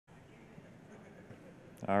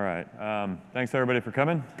All right. Thanks everybody for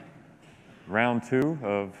coming. Round 2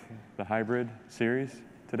 of the hybrid series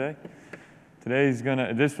today. This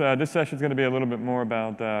session is gonna be a little bit more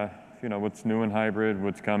about what's new in hybrid,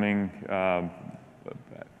 what's coming,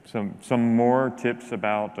 some more tips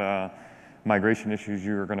about migration issues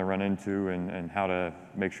you're going to run into and how to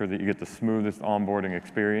make sure that you get the smoothest onboarding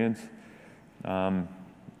experience. I'm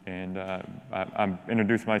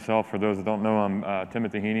introduce myself for those that don't know. I'm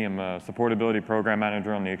Timothy Heaney. I'm a supportability program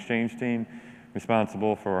manager on the Exchange team,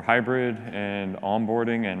 responsible for hybrid and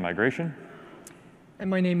onboarding and migration. And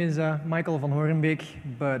my name is Michael van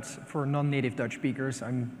Horenbeek, but for non-native Dutch speakers,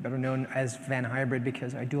 I'm better known as Van Hybrid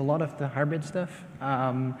because I do a lot of the hybrid stuff.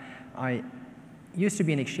 I used to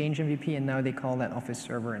be an Exchange MVP, and now they call that Office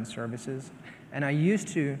Server and Services. And I used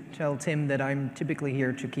to tell Tim that I'm typically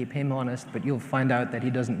here to keep him honest, but you'll find out that he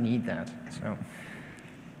doesn't need that. So.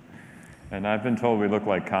 And I've been told we look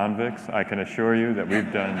like convicts. I can assure you that we've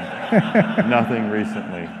done nothing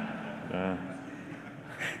recently.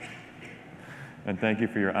 And thank you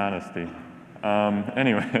for your honesty.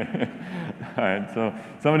 Anyway, all right, so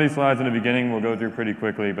some of these slides in the beginning we'll go through pretty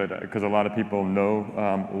quickly, but because a lot of people know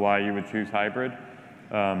why you would choose hybrid.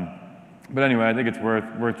 But anyway, I think it's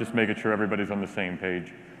worth just making sure everybody's on the same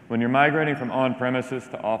page. When you're migrating from on-premises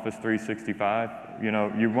to Office 365,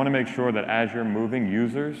 you want to make sure that as you're moving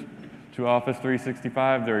users to Office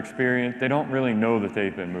 365, their experience, they don't really know that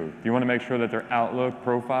they've been moved. You want to make sure that their Outlook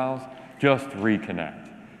profiles just reconnect.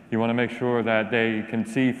 You want to make sure that they can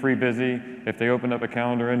see Free Busy. If they open up a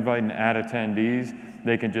calendar invite and add attendees,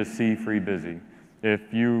 they can just see Free Busy. If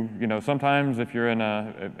sometimes if you're in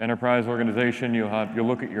an enterprise organization, you'll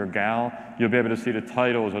look at your GAL, you'll be able to see the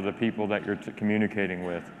titles of the people that you're communicating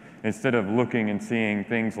with, instead of looking and seeing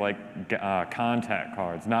things like contact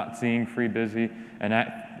cards, not seeing Free Busy, and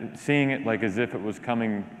seeing it like as if it was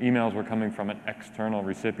emails were coming from an external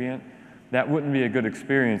recipient. That wouldn't be a good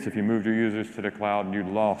experience if you moved your users to the cloud and you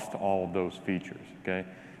lost all of those features, okay?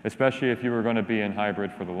 Especially if you were going to be in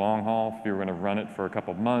hybrid for the long haul, if you were going to run it for a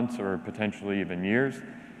couple of months or potentially even years,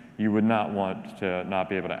 you would not want to not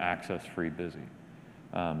be able to access Free Busy.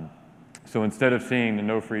 So instead of seeing the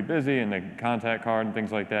no Free Busy and the contact card and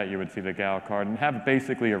things like that, you would see the GAL card and have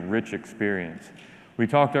basically a rich experience. We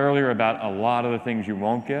talked earlier about a lot of the things you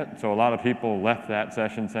won't get, so a lot of people left that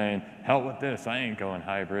session saying, hell with this, I ain't going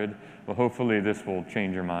hybrid. Well, hopefully this will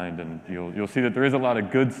change your mind and you'll see that there is a lot of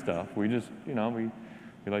good stuff. We just, we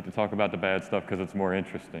like to talk about the bad stuff because it's more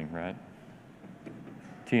interesting, right?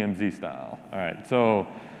 TMZ style. All right, so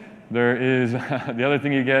there is, the other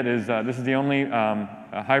thing you get is, this is the only,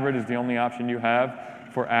 hybrid is the only option you have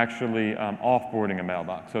for actually offboarding a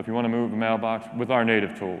mailbox. So if you want to move a mailbox with our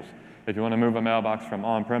native tools, if you want to move a mailbox from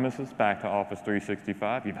on-premises back to Office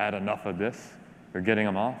 365, you've had enough of this, you're getting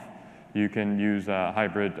them off, you can use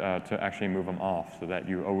hybrid to actually move them off so that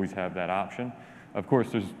you always have that option. Of course,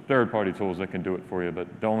 there's third-party tools that can do it for you,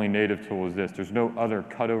 but the only native tool is this. There's no other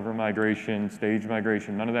cutover migration, stage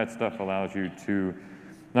migration, none of that stuff allows you to,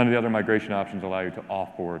 none of the other migration options allow you to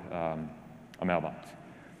offboard a mailbox.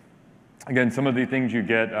 Again, some of the things you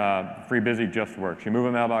get, Free Busy just works. You move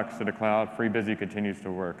a mailbox to the cloud, Free Busy continues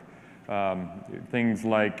to work. Things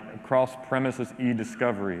like cross-premises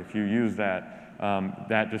e-discovery, if you use that,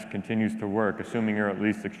 that just continues to work, assuming you're at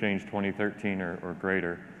least Exchange 2013 or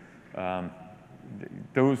greater.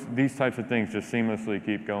 These types of things just seamlessly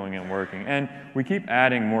keep going and working. And we keep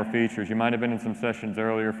adding more features. You might have been in some sessions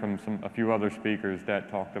earlier from a few other speakers that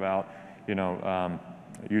talked about,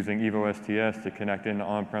 using Evo STS to connect into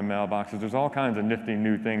on-prem mailboxes. There's all kinds of nifty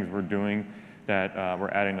new things we're doing that we're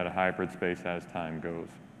adding to the hybrid space as time goes.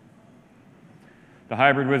 The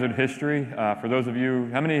hybrid wizard history, for those of you,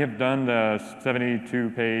 how many have done the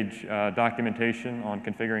 72-page documentation on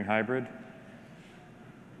configuring hybrid?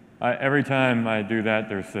 Every time I do that,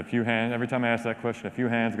 there's a few hands. Every time I ask that question, a few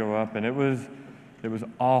hands go up, and it was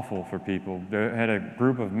awful for people. They had a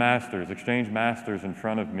group of masters, Exchange masters in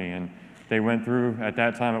front of me, and they went through, at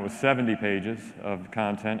that time it was 70 pages of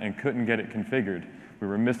content and couldn't get it configured. We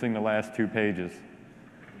were missing the last 2 pages.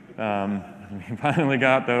 We finally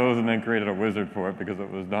got those and then created a wizard for it because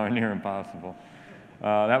it was darn near impossible.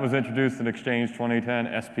 That was introduced in Exchange 2010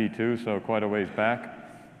 SP2, so quite a ways back.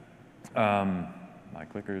 My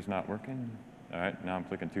clicker is not working. All right, now I'm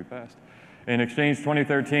clicking too fast. In Exchange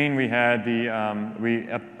 2013, we had we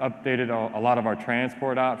updated a lot of our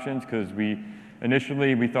transport options because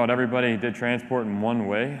initially we thought everybody did transport in one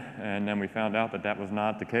way, and then we found out that that was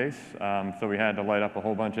not the case. So we had to light up a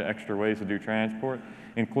whole bunch of extra ways to do transport,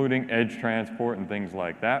 including edge transport and things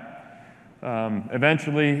like that.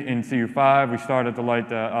 Eventually, in CU5, we started to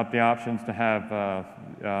light up the options to have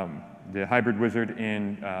the hybrid wizard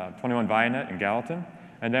in 21 Vianet in Gallatin.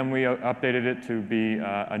 And then we updated it to be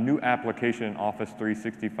a new application in Office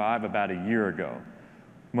 365 about a year ago.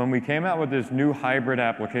 When we came out with this new hybrid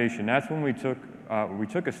application, that's when we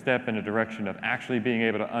took a step in the direction of actually being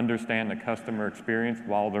able to understand the customer experience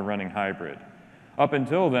while they're running hybrid. Up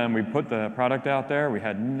until then, we put the product out there, we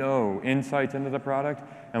had no insights into the product,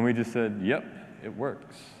 and we just said, yep, it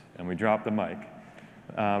works, and we dropped the mic.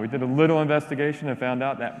 We did a little investigation and found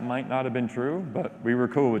out that might not have been true, but we were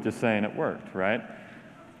cool with just saying it worked, right?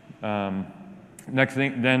 The next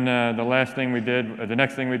thing we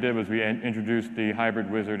did was we introduced the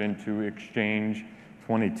hybrid wizard into Exchange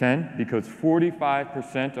 2010 because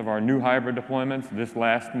 45% of our new hybrid deployments this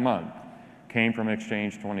last month came from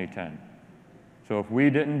Exchange 2010. So if we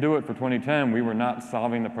didn't do it for 2010, we were not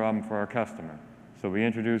solving the problem for our customer. So we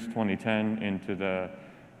introduced 2010 into the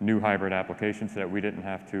new hybrid application so that we didn't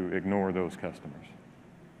have to ignore those customers.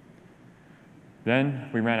 Then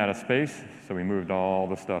we ran out of space, so we moved all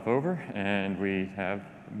the stuff over, and we have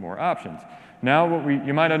more options. Now,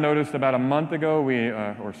 you might have noticed about a month ago,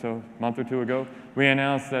 month or two ago, we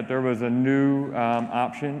announced that there was a new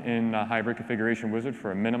option in the hybrid configuration wizard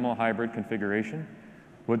for a minimal hybrid configuration.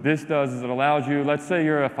 What this does is it allows you, let's say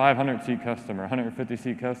you're a 500-seat customer,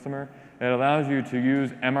 150-seat customer, it allows you to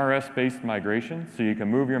use MRS-based migration, so you can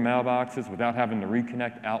move your mailboxes without having to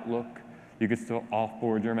reconnect Outlook. You can still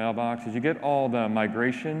offboard your mailboxes. You get all the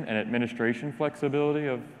migration and administration flexibility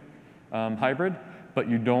of hybrid, but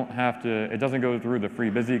you don't have to, it doesn't go through the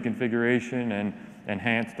FreeBusy configuration and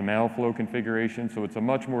enhance the mail flow configuration, so it's a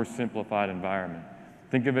much more simplified environment.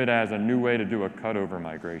 Think of it as a new way to do a cutover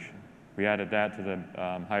migration. We added that to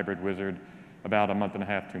the hybrid wizard about a month and a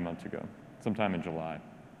half, 2 months ago, sometime in July.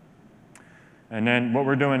 And then what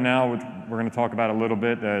we're doing now, which we're going to talk about a little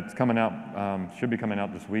bit, it's coming out, should be coming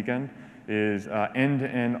out this weekend, is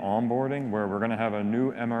end-to-end onboarding, where we're going to have a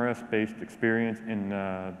new MRS-based experience in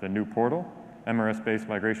the new portal, MRS-based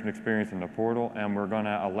migration experience in the portal, and we're going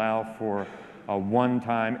to allow for a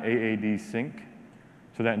one-time AAD sync,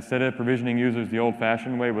 so that instead of provisioning users the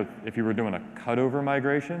old-fashioned way with if you were doing a cutover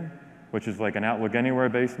migration, which is like an Outlook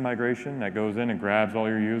Anywhere-based migration that goes in and grabs all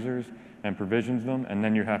your users and provisions them, and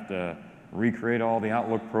then you have to recreate all the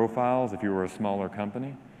Outlook profiles if you were a smaller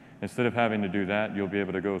company. Instead of having to do that, you'll be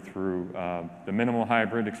able to go through the minimal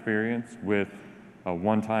hybrid experience with a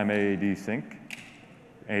one-time AAD sync,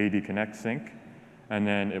 AAD Connect sync, and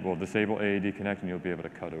then it will disable AAD Connect and you'll be able to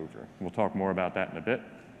cut over. We'll talk more about that in a bit.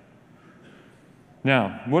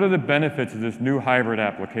 Now, what are the benefits of this new hybrid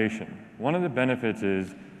application? One of the benefits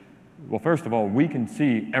is, well, first of all, we can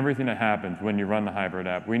see everything that happens when you run the hybrid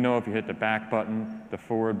app. We know if you hit the back button, the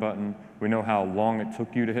forward button. We know how long it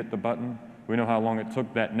took you to hit the button. We know how long it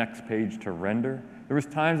took that next page to render. There was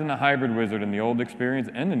times in the hybrid wizard in the old experience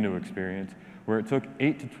and the new experience where it took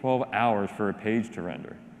 8 to 12 hours for a page to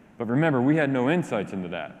render. But remember, we had no insights into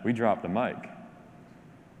that. We dropped the mic.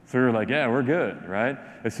 So we were like, yeah, we're good, right?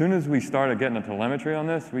 As soon as we started getting the telemetry on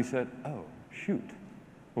this, we said, oh, shoot.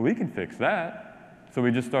 Well, we can fix that. So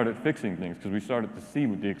we just started fixing things because we started to see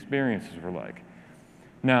what the experiences were like.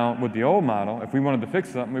 Now, with the old model, if we wanted to fix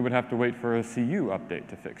something, we would have to wait for a CU update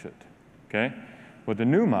to fix it, okay? With the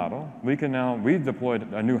new model, we've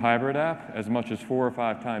deployed a new hybrid app as much as 4 or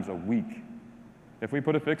 5 times a week. If we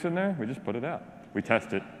put a fix in there, we just put it out. We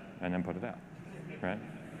test it and then put it out, right?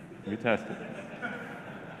 We test it.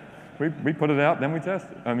 We put it out, then we test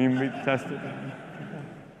it. We test it.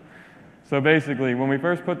 So basically, when we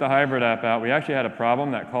first put the hybrid app out, we actually had a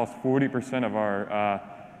problem that cost 40% of our,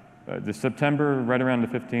 the September, right around the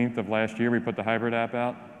 15th of last year, we put the hybrid app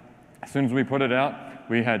out. As soon as we put it out,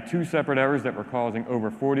 we had 2 separate errors that were causing over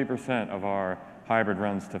 40% of our hybrid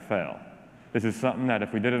runs to fail. This is something that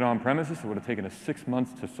if we did it on premises, it would have taken us 6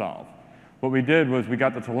 months to solve. What we did was we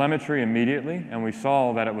got the telemetry immediately, and we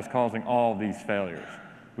saw that it was causing all these failures.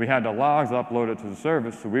 We had the logs uploaded to the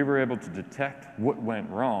service, so we were able to detect what went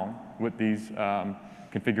wrong with these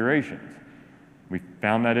configurations. We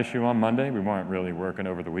found that issue on Monday. We weren't really working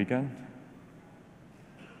over the weekend.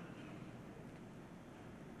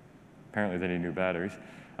 Apparently they need new batteries.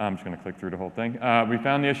 I'm just going to click through the whole thing. We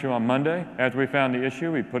found the issue on Monday. After we found the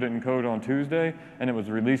issue, we put it in code on Tuesday, and it was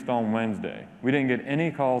released on Wednesday. We didn't get any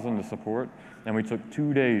calls into support, and we took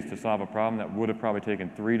 2 days to solve a problem that would have probably taken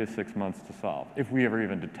 3 to 6 months to solve, if we ever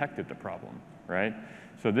even detected the problem, right?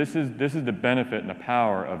 So this is the benefit and the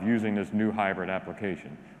power of using this new hybrid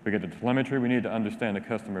application. We get the telemetry we need to understand the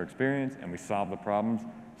customer experience, and we solve the problems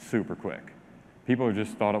super quick. People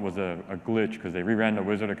just thought it was a glitch because they reran the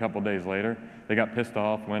wizard a couple days later. They got pissed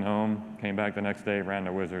off, went home, came back the next day, ran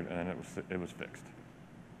the wizard, and it was fixed.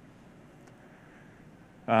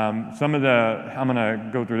 I'm going to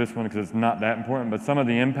go through this one because it's not that important, but some of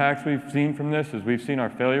the impacts we've seen from this is we've seen our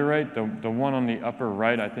failure rate, the one on the upper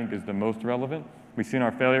right I think is the most relevant. We've seen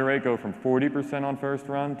our failure rate go from 40% on first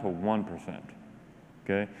run to 1%.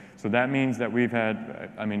 Okay? So that means that we've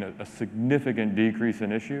had, a significant decrease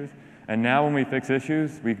in issues. And now when we fix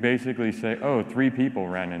issues, we basically say, oh, 3 people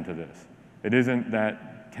ran into this. It isn't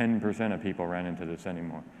that 10% of people ran into this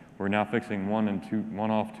anymore. We're now fixing one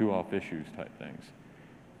off, 2 off issues type things.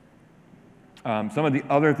 Some of the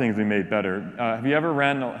other things we made better. How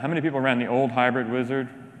many people ran the old hybrid wizard,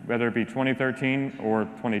 whether it be 2013 or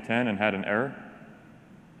 2010, and had an error?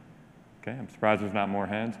 Okay, I'm surprised there's not more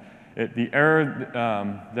hands. The error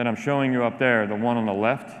that I'm showing you up there, the one on the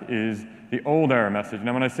left, is the old error message.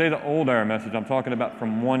 Now when I say the old error message, I'm talking about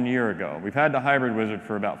from 1 year ago. We've had the hybrid wizard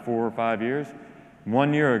for about 4 or 5 years.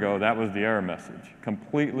 1 year ago, that was the error message.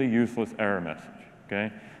 Completely useless error message,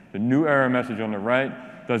 okay? The new error message on the right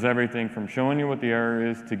does everything from showing you what the error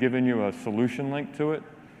is to giving you a solution link to it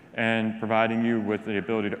and providing you with the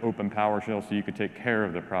ability to open PowerShell so you could take care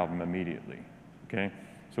of the problem immediately, okay?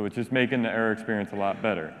 So it's just making the error experience a lot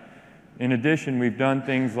better. In addition, we've done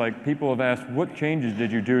things like people have asked, what changes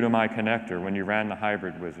did you do to my connector when you ran the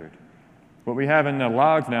hybrid wizard? What we have in the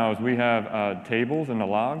logs now is we have tables in the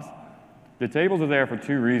logs. The tables are there for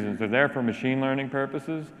 2 reasons. They're there for machine learning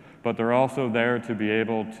purposes, but they're also there to be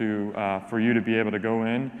able to, for you to be able to go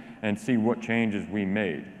in and see what changes we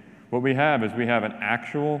made. What we have is we have an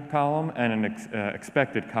actual column and an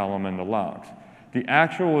expected column in the logs. The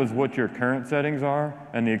actual is what your current settings are,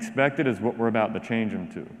 and the expected is what we're about to change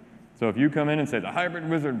them to. So if you come in and say, the hybrid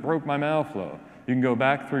wizard broke my Malflow, you can go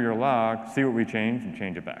back through your log, see what we changed, and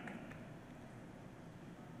change it back.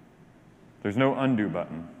 There's no undo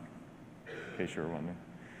button, in case you were wondering.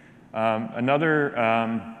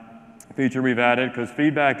 Another feature we've added, because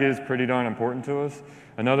feedback is pretty darn important to us,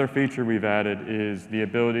 another feature we've added is the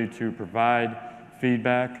ability to provide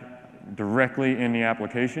feedback directly in the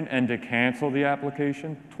application and to cancel the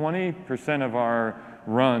application. 20% of our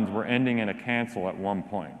runs were ending in a cancel at one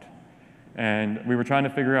point. And we were trying to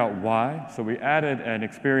figure out why, so we added an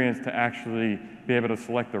experience to actually be able to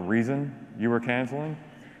select the reason you were canceling.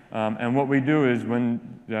 And what we do is when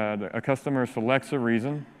a customer selects a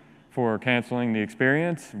reason for canceling the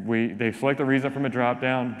experience, they select a reason from a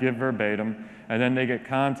drop-down, give verbatim, and then they get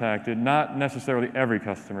contacted, not necessarily every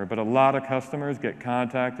customer, but a lot of customers get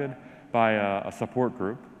contacted by a support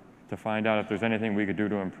group to find out if there's anything we could do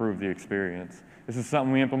to improve the experience. This is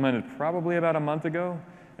something we implemented probably about a month ago,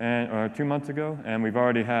 or 2 months ago, and we've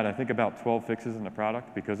already had, I think, about 12 fixes in the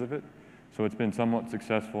product because of it. So it's been somewhat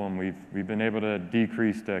successful, and we've been able to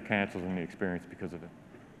decrease the cancels in the experience because of it.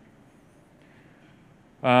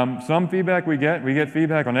 Some feedback we get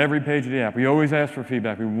feedback on every page of the app. We always ask for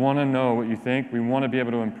feedback. We want to know what you think. We want to be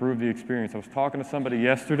able to improve the experience. I was talking to somebody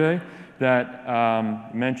yesterday that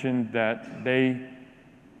mentioned that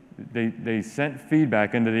they sent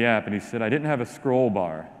feedback into the app, and he said, I didn't have a scroll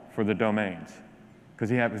bar for the domains, because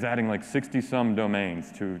he was adding like 60-some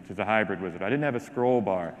domains to the hybrid wizard. I didn't have a scroll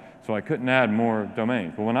bar, so I couldn't add more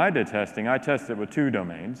domains. But when I did testing, I tested with 2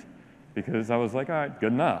 domains, because I was like, all right,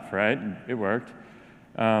 good enough, right? It worked.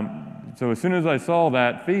 So as soon as I saw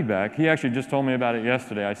that feedback, he actually just told me about it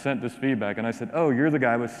yesterday. I sent this feedback, and I said, oh, you're the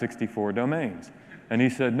guy with 64 domains. And he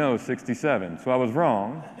said, no, 67. So I was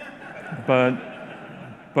wrong,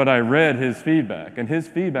 but I read his feedback, and his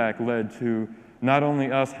feedback led to not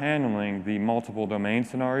only us handling the multiple domain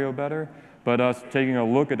scenario better, but us taking a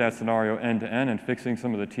look at that scenario end-to-end and fixing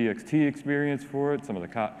some of the TXT experience for it, some of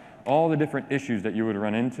the all the different issues that you would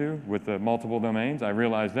run into with the multiple domains. I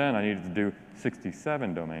realized then I needed to do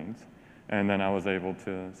 67 domains, and then I was able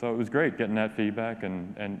to, so it was great getting that feedback,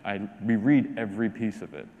 and we read every piece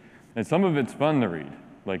of it. And some of it's fun to read,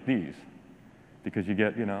 like these, because you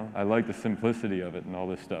get, I like the simplicity of it and all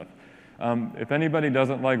this stuff. If anybody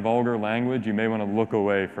doesn't like vulgar language, you may want to look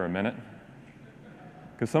away for a minute,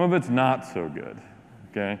 because some of it's not so good,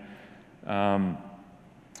 okay?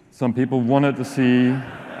 Some people wanted to see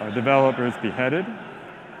developers beheaded.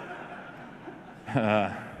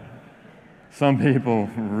 Some people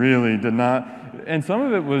really did not. And some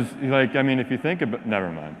of it was like, if you think about,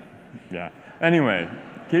 never mind. Yeah. Anyway,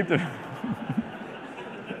 keep the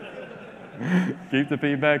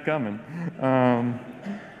feedback coming.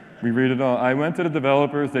 We read it all. I went to the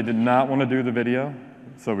developers. They did not want to do the video,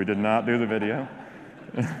 so we did not do the video.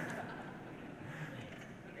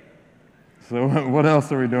 So what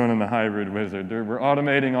else are we doing in the hybrid wizard? We're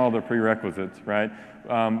automating all the prerequisites, right?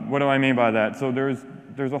 What do I mean by that? So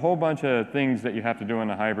there's a whole bunch of things that you have to do in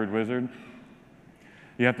the hybrid wizard.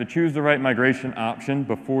 You have to choose the right migration option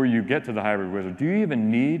before you get to the hybrid wizard. Do you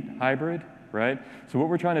even need hybrid, right? So what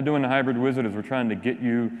we're trying to do in the hybrid wizard is we're trying to get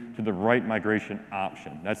you to the right migration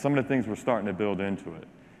option. That's some of the things we're starting to build into it.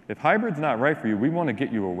 If hybrid's not right for you, we want to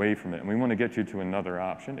get you away from it, and we want to get you to another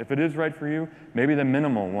option. If it is right for you, maybe the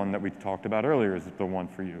minimal one that we talked about earlier is the one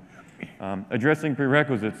for you. Addressing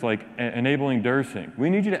prerequisites like enabling DirSync.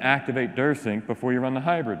 We need you to activate DirSync before you run the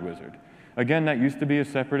hybrid wizard. Again, that used to be a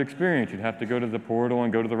separate experience. You'd have to go to the portal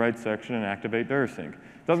and go to the right section and activate DirSync.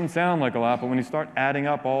 Doesn't sound like a lot, but when you start adding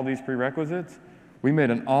up all these prerequisites, we made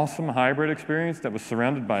an awesome hybrid experience that was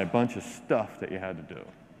surrounded by a bunch of stuff that you had to do,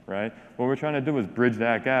 right? What we're trying to do is bridge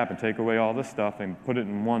that gap and take away all this stuff and put it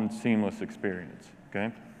in one seamless experience,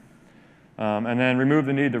 okay? And then remove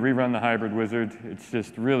the need to rerun the hybrid wizard. It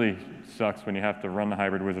just really sucks when you have to run the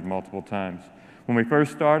hybrid wizard multiple times. When we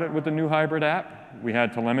first started with the new hybrid app, we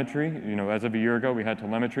had telemetry. You know, as of a year ago, we had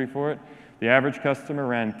telemetry for it. The average customer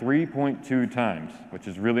ran 3.2 times, which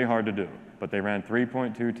is really hard to do, but they ran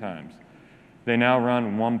 3.2 times. They now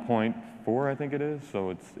run 1.4, I think it is, so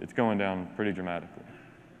it's going down pretty dramatically.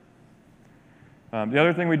 The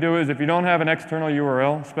other thing we do is if you don't have an external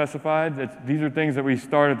URL specified, these are things that we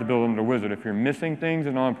started to build into the wizard. If you're missing things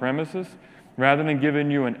in on-premises, rather than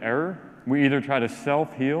giving you an error, we either try to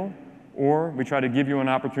self-heal or we try to give you an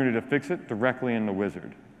opportunity to fix it directly in the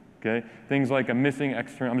wizard. Okay? Things like a missing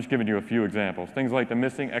external, I'm just giving you a few examples. Things like the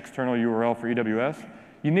missing external URL for EWS,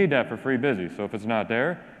 you need that for FreeBusy. So if it's not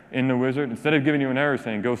there in the wizard, instead of giving you an error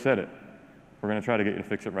saying, go set it, we're going to try to get you to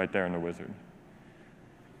fix it right there in the wizard.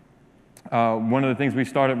 One of the things we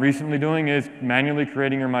started recently doing is manually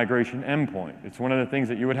creating your migration endpoint. It's one of the things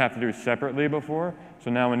that you would have to do separately before.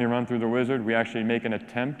 So now when you run through the wizard, we actually make an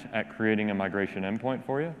attempt at creating a migration endpoint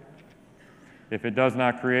for you. If it does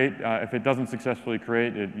not create, if it doesn't successfully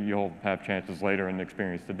create, you'll have chances later in the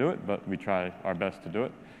experience to do it, but we try our best to do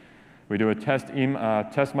it. We do a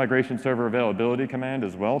test migration server availability command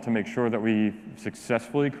as well to make sure that we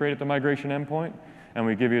successfully created the migration endpoint, and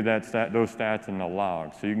we give you those stats in the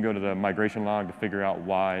log. So you can go to the migration log to figure out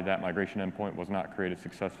why that migration endpoint was not created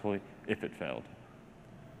successfully if it failed.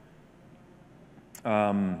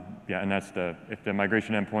 Yeah, and that's if the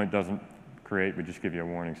migration endpoint doesn't create, we just give you a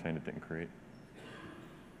warning saying it didn't create.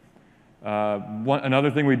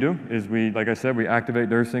 Another thing we do is like I said, we activate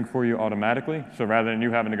DirSync for you automatically. So rather than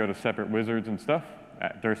you having to go to separate wizards and stuff,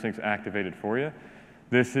 DirSync's activated for you.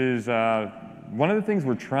 This is one of the things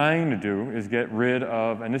we're trying to do is get rid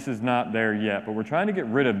of, and this is not there yet, but we're trying to get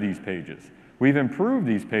rid of these pages. We've improved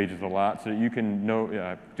these pages a lot so that you can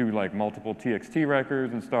do like multiple TXT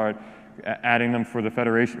records and start adding them for the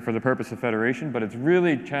federation, for the purpose of federation, but it's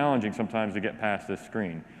really challenging sometimes to get past this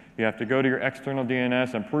screen. You have to go to your external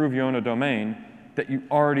DNS and prove you own a domain that you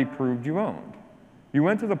already proved you owned. You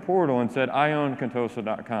went to the portal and said, I own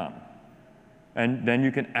contosa.com. And then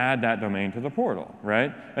you can add that domain to the portal,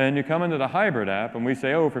 right? And you come into the hybrid app and we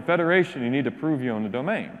say, oh, for federation, you need to prove you own the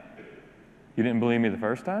domain. You didn't believe me the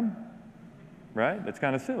first time, right? That's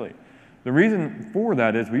kind of silly. The reason for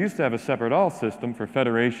that is we used to have a separate auth system for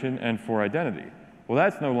federation and for identity. Well,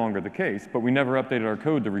 that's no longer the case, but we never updated our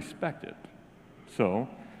code to respect it. So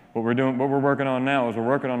what we're working on now is we're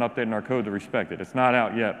working on updating our code to respect it. It's not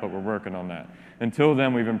out yet, but we're working on that. Until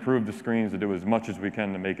then, we've improved the screens to do as much as we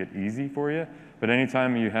can to make it easy for you. But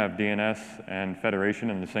anytime you have DNS and federation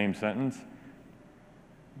in the same sentence,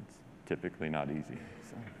 it's typically not easy.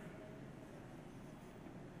 So.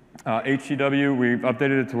 HCW, we've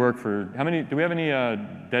updated it to work for, do we have any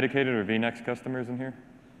dedicated or VNext customers in here?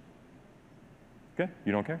 Okay,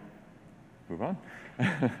 you don't care? Move on.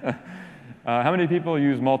 How many people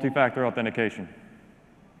use multi-factor authentication?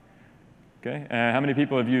 Okay, and how many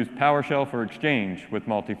people have used PowerShell for Exchange with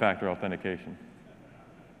multi-factor authentication?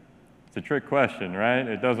 It's a trick question, right?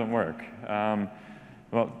 It doesn't work.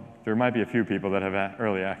 Well, there might be a few people that have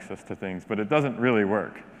early access to things, but it doesn't really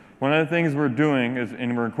work. One of the things we're doing is,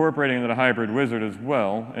 and we're incorporating into the hybrid wizard as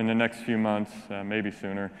well in the next few months, maybe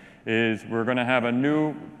sooner, is we're going to have a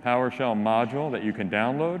new PowerShell module that you can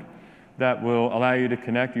download that will allow you to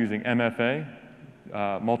connect using MFA,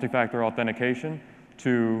 multi-factor authentication,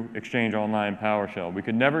 to Exchange Online PowerShell. We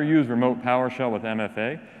could never use remote PowerShell with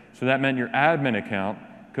MFA, so that meant your admin account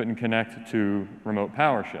couldn't connect to remote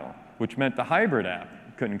PowerShell, which meant the hybrid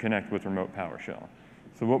app couldn't connect with remote PowerShell.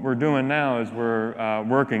 So what we're doing now is we're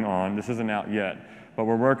working on, this isn't out yet, but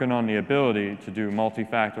we're working on the ability to do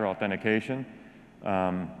multi-factor authentication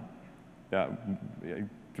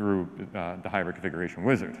through the hybrid configuration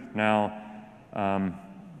wizard. Now,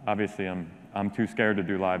 obviously, I'm too scared to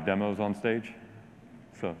do live demos on stage,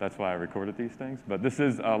 so that's why I recorded these things. But this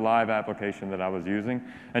is a live application that I was using,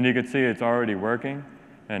 and you can see it's already working.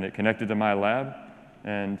 and it connected to my lab,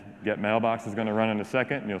 and Get Mailbox is going to run in a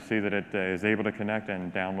second, and you'll see that it is able to connect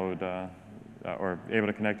and download, or able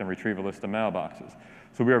to connect and retrieve a list of mailboxes.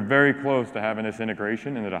 So we are very close to having this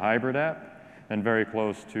integration into the hybrid app, and very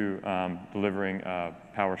close to delivering a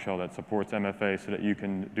PowerShell that supports MFA so that you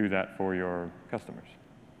can do that for your customers.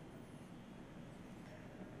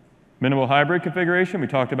 Minimal hybrid configuration, we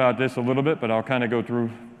talked about this a little bit, but I'll kind of go through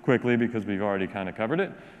quickly because we've already kind of covered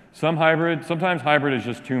it. Sometimes hybrid is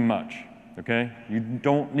just too much, okay? You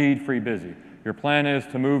don't need FreeBusy. Your plan is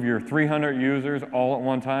to move your 300 users all at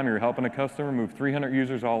one time. You're helping a customer move 300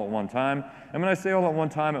 users all at one time. And when I say all at one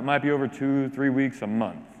time, it might be over 2-3 weeks, a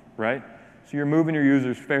month, right? So you're moving your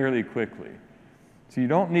users fairly quickly. So you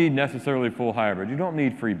don't need necessarily full hybrid. You don't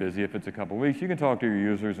need FreeBusy if it's a couple weeks. You can talk to your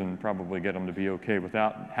users and probably get them to be okay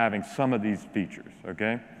without having some of these features,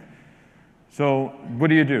 okay? So what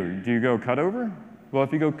do? Do you go cutover? Well,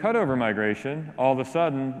 if you go cutover migration, all of a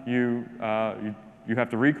sudden you have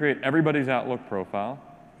to recreate everybody's Outlook profile.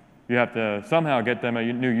 You have to somehow get them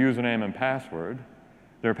a new username and password.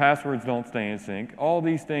 Their passwords don't stay in sync. All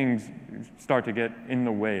these things start to get in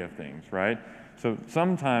the way of things, right? So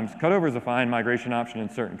sometimes cutover is a fine migration option in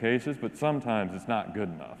certain cases, but sometimes it's not good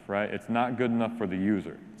enough, right? It's not good enough for the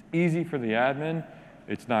user. It's easy for the admin.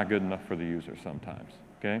 It's not good enough for the user sometimes,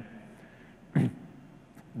 okay?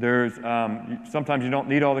 Sometimes you don't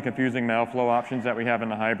need all the confusing mail flow options that we have in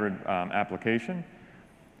the hybrid application.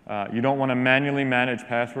 You don't want to manually manage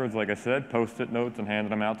passwords, like I said. Post-it notes and handing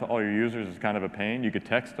them out to all your users is kind of a pain. You could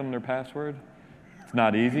text them their password. It's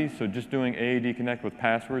not easy, so just doing AAD Connect with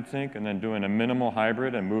password sync and then doing a minimal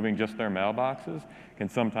hybrid and moving just their mailboxes can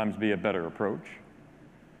sometimes be a better approach.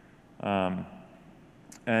 And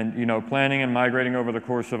planning and migrating over the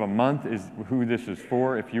course of a month is who this is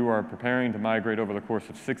for. If you are preparing to migrate over the course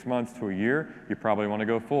of 6 months to a year, you probably want to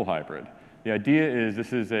go full hybrid. The idea is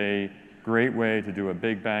this is a great way to do a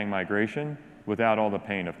big bang migration without all the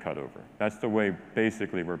pain of cutover. That's the way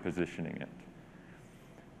basically we're positioning it.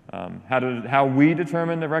 How we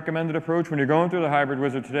determine the recommended approach, when you're going through the hybrid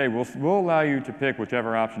wizard today, we'll allow you to pick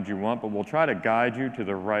whichever options you want, but we'll try to guide you to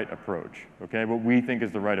the right approach, okay? What we think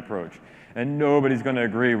is the right approach. And nobody's going to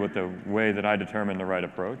agree with the way that I determine the right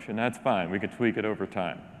approach, and that's fine. We can tweak it over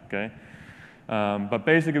time, okay? But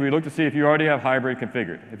basically, we look to see if you already have hybrid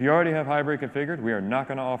configured. If you already have hybrid configured, we are not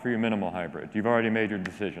going to offer you minimal hybrid. You've already made your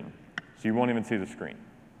decision, so you won't even see the screen,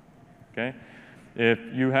 okay? If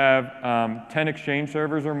you have 10 Exchange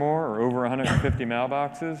servers or more, or over 150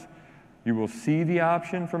 mailboxes, you will see the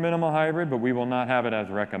option for minimal hybrid, but we will not have it as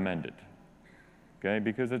recommended, okay?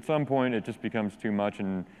 Because at some point, it just becomes too much,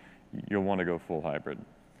 and you'll want to go full hybrid.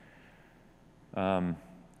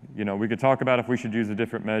 We could talk about if we should use a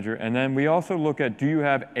different measure, and then we also look at, do you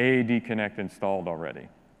have AAD Connect installed already?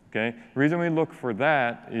 Okay? The reason we look for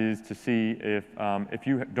that is to see if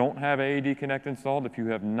you don't have AAD Connect installed, if you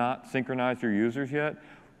have not synchronized your users yet,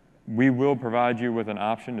 we will provide you with an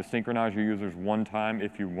option to synchronize your users one time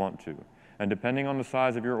if you want to. And depending on the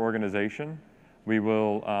size of your organization, we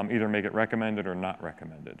will either make it recommended or not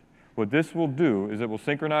recommended. What this will do is it will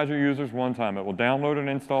synchronize your users one time. It will download and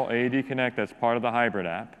install AAD Connect as part of the hybrid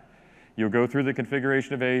app. You'll go through the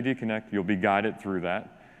configuration of AAD Connect. You'll be guided through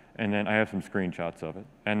that. And then I have some screenshots of it.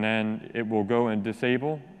 And then it will go and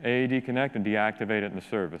disable AAD Connect and deactivate it in the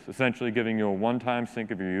service, essentially giving you a one-time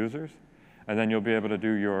sync of your users. And then you'll be able to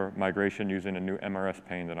do your migration using a new MRS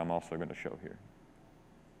pane that I'm also going to show here.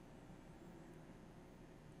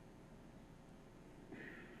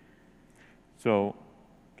 So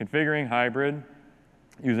configuring hybrid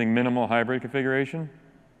using minimal hybrid configuration.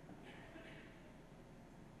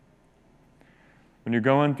 When you're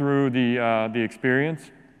going through the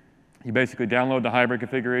experience, you basically download the hybrid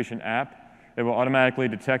configuration app. It will automatically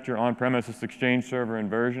detect your on-premises Exchange server and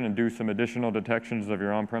version and do some additional detections of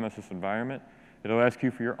your on-premises environment. It'll ask you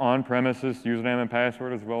for your on-premises username and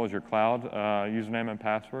password as well as your cloud username and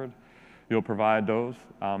password. You'll provide those.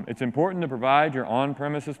 It's important to provide your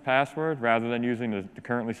on-premises password rather than using the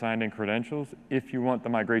currently signed-in credentials if you want the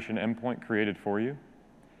migration endpoint created for you.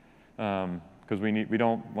 Because we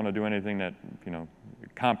don't want to do anything that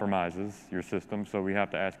compromises your system, so we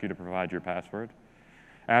have to ask you to provide your password.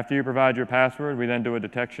 After you provide your password, we then do a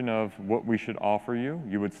detection of what we should offer you.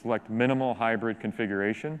 You would select minimal hybrid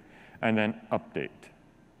configuration and then update,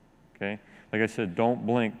 okay? Like I said, don't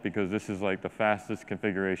blink because this is like the fastest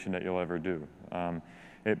configuration that you'll ever do.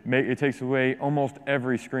 It takes away almost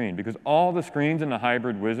every screen because all the screens in the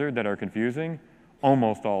hybrid wizard that are confusing,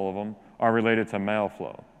 almost all of them, are related to mail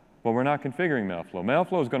flow. Well, we're not configuring mail flow. Mail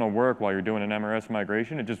flow is going to work while you're doing an MRS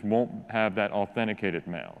migration. It just won't have that authenticated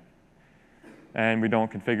mail. and we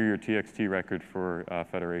don't configure your TXT record for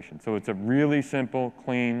federation. So it's a really simple,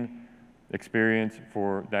 clean experience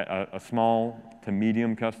for that a small to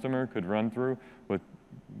medium customer could run through with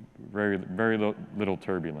very little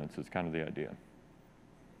turbulence is kind of the idea.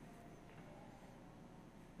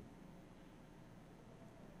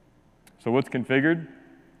 So what's configured?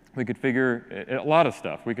 We configure a lot of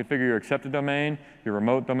stuff. We configure your accepted domain, your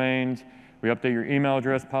remote domains. We update your email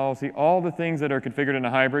address policy, all the things that are configured in a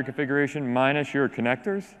hybrid configuration minus your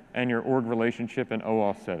connectors and your org relationship and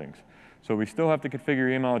OAuth settings. So we still have to configure your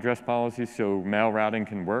email address policies so mail routing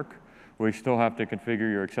can work. We still have to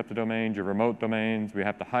configure your accepted domains, your remote domains. We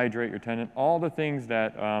have to hydrate your tenant. All the things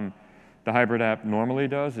that the hybrid app normally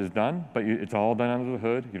does is done, but it's all done under the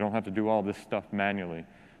hood. You don't have to do all this stuff manually.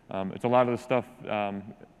 It's a lot of the stuff,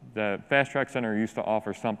 the Fast Track Center used to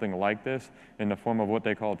offer something like this in the form of what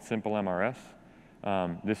they called simple MRS.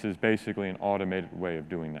 This is basically an automated way of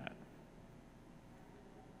doing that.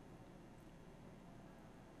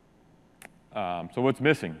 So what's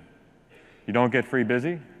missing? You don't get free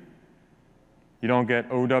busy. You don't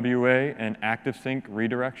get OWA and active sync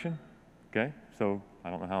redirection. Okay, so I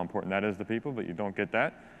don't know how important that is to people, but you don't get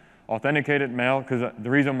that. Authenticated mail, because the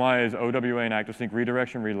reason why is OWA and active sync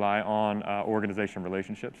redirection rely on organization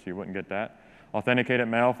relationships, so you wouldn't get that. Authenticated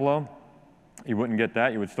mail flow, you wouldn't get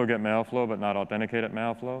that. You would still get mail flow, but not authenticated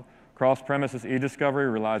mail flow. Cross-premises e-discovery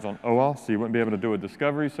relies on OAuth, so you wouldn't be able to do a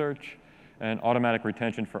discovery search, and automatic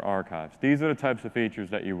retention for archives. These are the types of features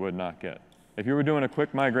that you would not get. If you were doing a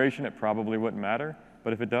quick migration, it probably wouldn't matter,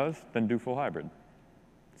 but if it does, then do full hybrid.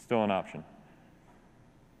 It's still an option.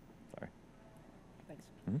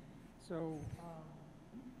 So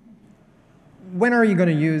when are you going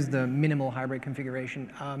to use the minimal hybrid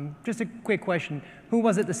configuration? Just a quick question. Who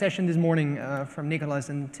was at the session this morning from Nicholas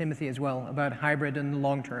and Timothy as well about hybrid and the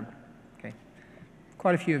long term? Okay,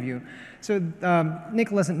 quite a few of you. So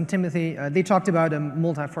Nicholas and Timothy, they talked about a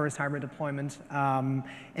multi-forest hybrid deployment. And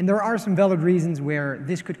there are some valid reasons where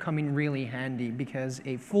this could come in really handy because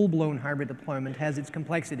a full-blown hybrid deployment has its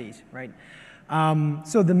complexities, right?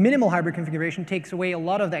 So the minimal hybrid configuration takes away a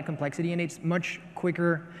lot of that complexity, and it's much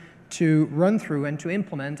quicker to run through and to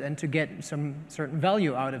implement and to get some certain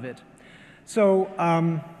value out of it. So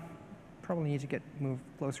probably need to move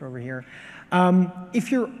closer over here. If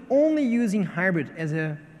you're only using hybrid as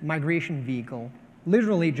a migration vehicle,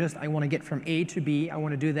 literally just I want to get from A to B, I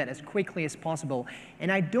want to do that as quickly as possible, and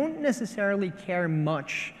I don't necessarily care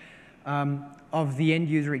much of the end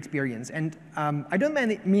user experience. And I don't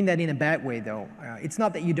mean that in a bad way, though. It's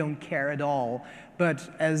not that you don't care at all, but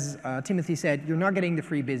as Timothy said, you're not getting the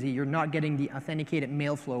free busy, you're not getting the authenticated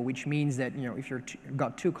mail flow, which means that if you've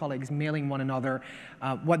got two colleagues mailing one another,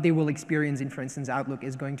 what they will experience in, for instance, Outlook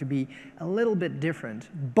is going to be a little bit different.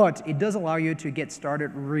 But it does allow you to get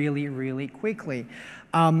started really, really quickly.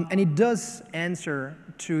 And it does answer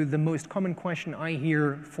to the most common question I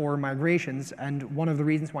hear for migrations, and one of the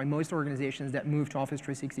reasons why most organizations that move to Office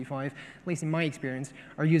 365, at least in my experience,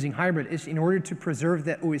 are using hybrid is in order to preserve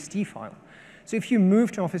that OST file. So if you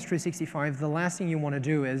move to Office 365, the last thing you want to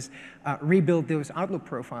do is rebuild those Outlook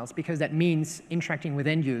profiles, because that means interacting with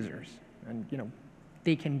end users, and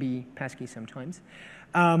they can be pesky sometimes.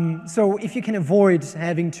 So if you can avoid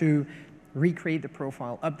having to recreate the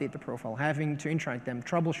profile, update the profile, having to interact them,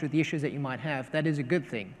 troubleshoot the issues that you might have, that is a good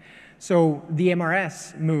thing. So the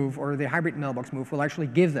MRS move, or the hybrid mailbox move, will actually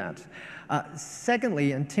give that.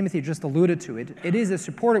 Secondly, and Timothy just alluded to it, it is a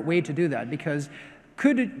supported way to do that, because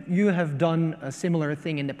could you have done a similar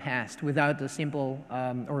thing in the past without the simple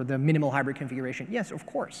or the minimal hybrid configuration? Yes, of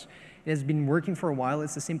course. It has been working for a while.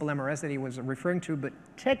 It's the simple MRS that he was referring to, but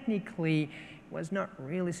technically was not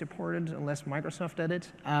really supported unless Microsoft did it.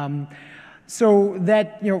 So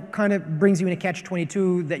that kind of brings you in a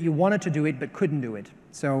catch-22 that you wanted to do it but couldn't do it.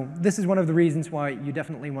 So this is one of the reasons why you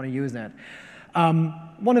definitely want to use that.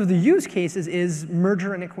 One of the use cases is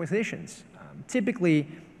merger and acquisitions. Typically,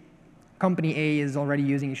 company A is already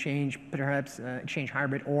using Exchange, perhaps Exchange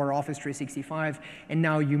Hybrid or Office 365, and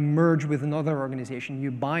now you merge with another organization,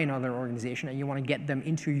 you buy another organization, and you want to get them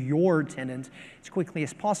into your tenant as quickly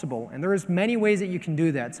as possible. And there's many ways that you can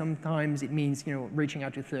do that. Sometimes it means reaching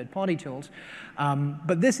out to third-party tools,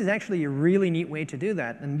 but this is actually a really neat way to do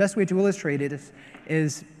that. And the best way to illustrate it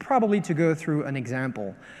is probably to go through an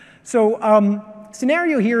example. So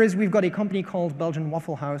scenario here is we've got a company called Belgian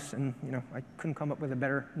Waffle House, and I couldn't come up with a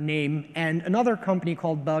better name, and another company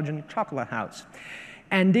called Belgian Chocolate House.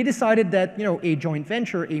 And they decided that a joint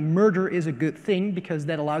venture, a merger, is a good thing because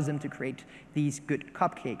that allows them to create these good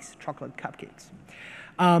cupcakes, chocolate cupcakes.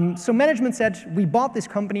 So management said, we bought this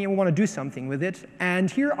company and we want to do something with it,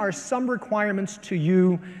 and here are some requirements to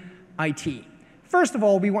you, IT. First of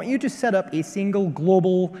all, we want you to set up a single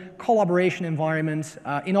global collaboration environment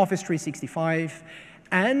in Office 365,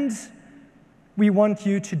 and we want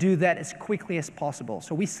you to do that as quickly as possible.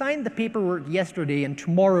 So we signed the paperwork yesterday, and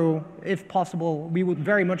tomorrow, if possible, we would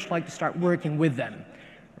very much like to start working with them,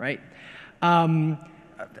 right?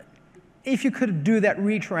 If you could do that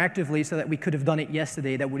retroactively so that we could have done it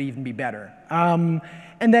yesterday, that would even be better.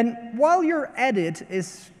 And then while you're at it,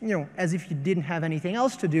 as if you didn't have anything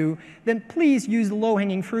else to do, then please use the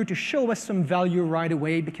low-hanging fruit to show us some value right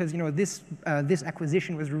away, because this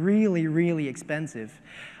acquisition was really, really expensive.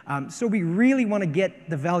 So we really want to get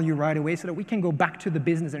the value right away so that we can go back to the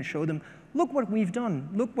business and show them, look what we've done.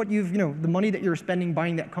 Look what the money that you're spending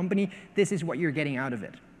buying that company, this is what you're getting out of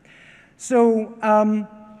it. So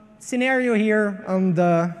scenario here on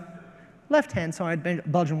the left-hand side,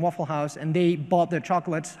 Belgian Waffle House, and they bought the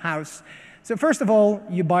chocolate house. So first of all,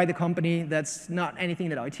 you buy the company. That's not anything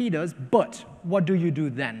that IT does, but what do you do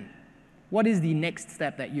then? What is the next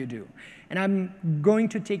step that you do? And I'm going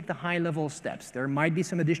to take the high-level steps. There might be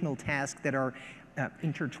some additional tasks that are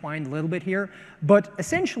intertwined a little bit here, but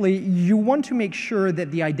essentially, you want to make sure that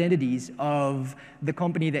the identities of the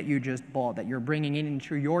company that you just bought, that you're bringing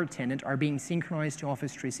into your tenant, are being synchronized to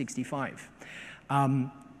Office 365.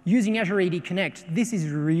 Using Azure AD Connect, this is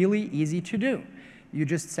really easy to do. You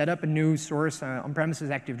just set up a new source on-premises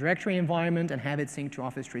Active Directory environment and have it sync to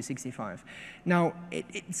Office 365. Now,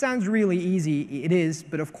 it sounds really easy. It is,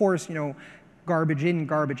 but of course, garbage in,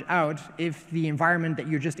 garbage out. If the environment that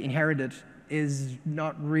you just inherited is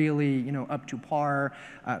not really up to par,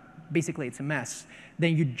 basically it's a mess,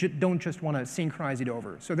 then you don't just want to synchronize it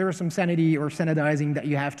over. So there is some sanity or sanitizing that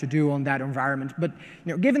you have to do on that environment. But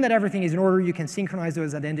given that everything is in order, you can synchronize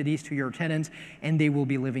those identities to your tenant, and they will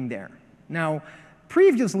be living there. Now,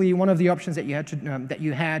 previously, one of the options that you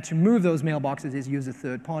had to move those mailboxes is use a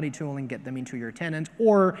third-party tool and get them into your tenant,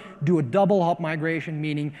 or do a double hop migration,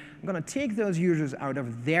 meaning I'm going to take those users out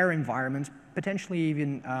of their environment, potentially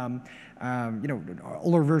even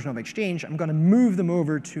older version of Exchange. I'm going to move them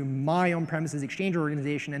over to my on-premises Exchange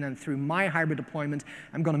organization, and then through my hybrid deployment,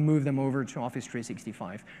 I'm going to move them over to Office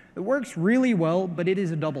 365. It works really well, but it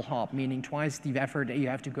is a double hop, meaning twice the effort that you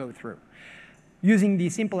have to go through. Using the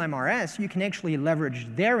simple MRS, you can actually leverage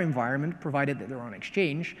their environment, provided that they're on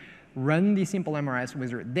Exchange, run the simple MRS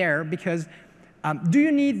wizard there, because do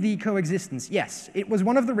you need the coexistence? Yes. It was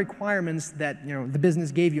one of the requirements that the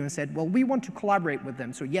business gave you and said, well, we want to collaborate with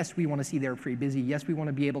them. So yes, we want to see they're free busy. Yes, we want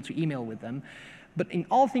to be able to email with them. But in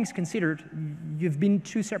all things considered, you've been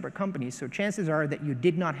two separate companies. So chances are that you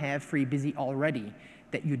did not have free busy already,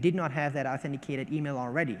 that you did not have that authenticated email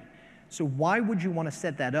already. So why would you want to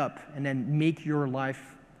set that up and then make your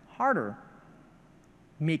life harder?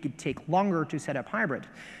 Make it take longer to set up hybrid.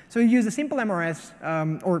 So you use a simple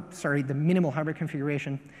MRS, the minimal hybrid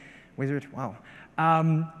configuration wizard, wow,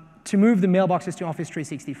 to move the mailboxes to Office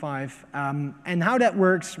 365. And how that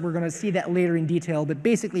works, we're going to see that later in detail, but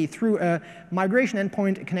basically through a migration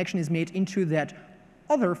endpoint, a connection is made into that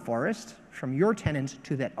other forest, from your tenant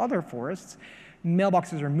to that other forest.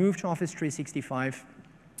 Mailboxes are moved to Office 365,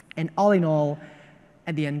 and all in all,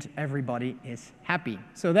 at the end, everybody is happy.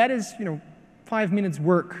 So that is, 5 minutes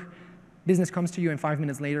work. Business comes to you, and 5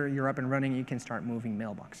 minutes later, you're up and running. You can start moving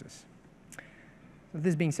mailboxes. With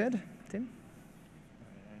this being said, Tim?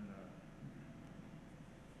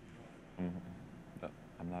 I'm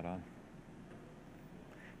not on.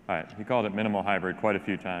 All right, he called it minimal hybrid quite a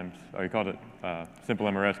few times. Or he called it simple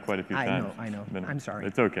MRS quite a few times. I know. I'm sorry.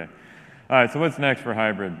 It's OK. All right, so what's next for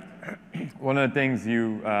hybrid? One of the things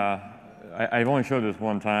I've only showed this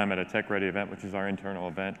one time at a Tech Ready event, which is our internal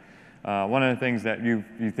event. One of the things that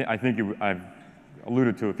I've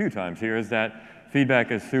alluded to a few times here is that feedback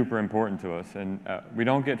is super important to us. And we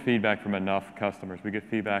don't get feedback from enough customers. We get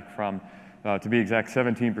feedback from, to be exact,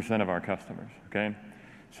 17% of our customers, OK?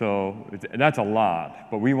 So that's a lot,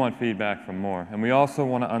 but we want feedback from more. And we also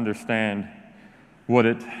want to understand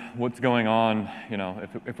what's going on,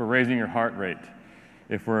 if we're raising your heart rate,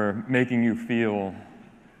 if we're making you feel,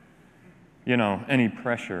 any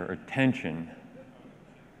pressure or tension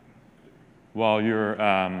while you're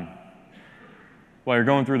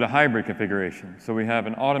going through the hybrid configuration. So we have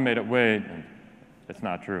an automated way, and it's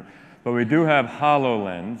not true, but we do have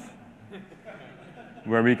HoloLens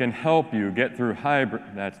where we can help you get through hybrid.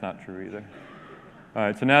 That's not true either. All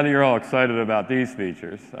right, so now that you're all excited about these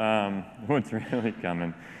features, what's really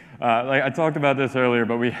coming? Like I talked about this earlier,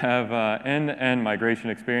 but we have end-to-end migration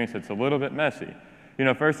experience that's a little bit messy.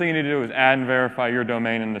 First thing you need to do is add and verify your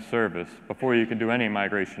domain in the service before you can do any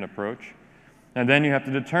migration approach. And then you have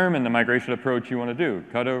to determine the migration approach you want to do,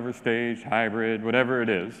 cutover, stage, hybrid, whatever it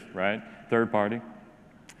is, right? Third party.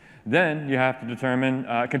 Then you have to determine,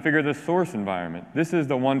 configure the source environment. This is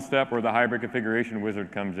the one step where the hybrid configuration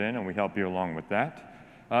wizard comes in, and we help you along with that,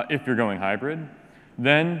 if you're going hybrid.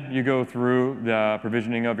 Then you go through the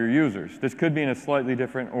provisioning of your users. This could be in a slightly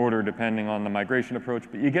different order depending on the migration approach,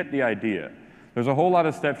 but you get the idea. There's a whole lot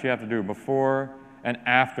of steps you have to do before and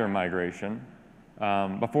after migration,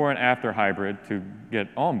 before and after hybrid to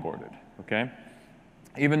get onboarded, okay?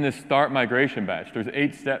 Even this start migration batch, there's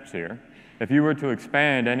 8 steps here. If you were to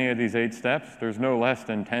expand any of these 8 steps, there's no less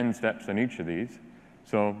than 10 steps in each of these.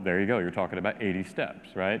 So there you go, you're talking about 80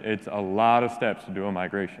 steps, right? It's a lot of steps to do a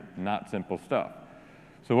migration, not simple stuff.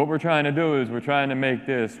 So what we're trying to do is we're trying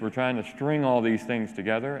to string all these things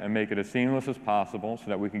together and make it as seamless as possible so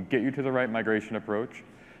that we can get you to the right migration approach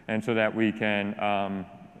and so that we can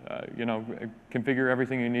configure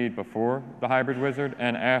everything you need before the hybrid wizard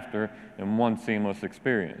and after in one seamless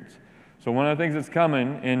experience. So one of the things that's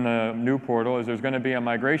coming in the new portal is there's going to be a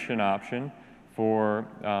migration option for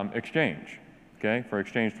Exchange, okay, for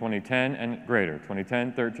Exchange 2010 and greater,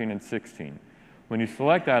 2010, 13, and 16. When you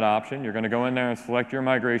select that option, you're going to go in there and select your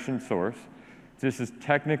migration source. This is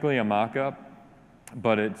technically a mock-up,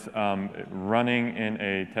 but it's running in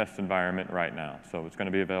a test environment right now, so it's going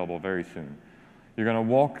to be available very soon. You're going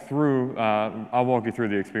to walk through, I'll walk you through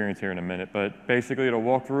the experience here in a minute, but basically it'll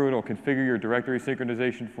walk through, it'll configure your directory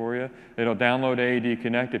synchronization for you. It'll download AAD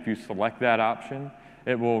Connect if you select that option.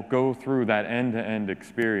 It will go through that end-to-end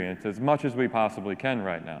experience as much as we possibly can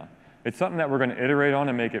right now. It's something that we're going to iterate on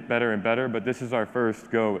and make it better and better, but this is our first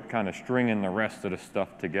go at kind of stringing the rest of the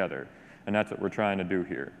stuff together, and that's what we're trying to do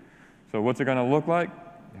here. So what's it going to look like?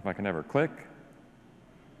 If I can ever click.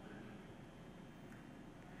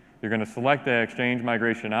 You're going to select the Exchange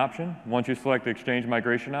migration option. Once you select the Exchange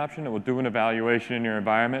migration option, it will do an evaluation in your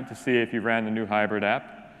environment to see if you ran the new hybrid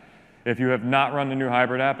app. If you have not run the new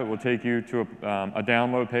hybrid app, it will take you to a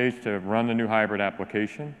download page to run the new hybrid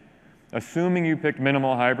application. Assuming you picked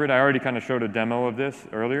minimal hybrid, I already kind of showed a demo of this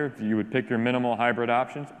earlier. You would pick your minimal hybrid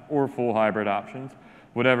options or full hybrid options.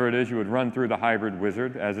 Whatever it is, you would run through the hybrid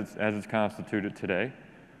wizard as it's constituted today.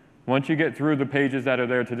 Once you get through the pages that are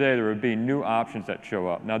there today, there would be new options that show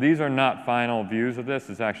up. Now, these are not final views of this.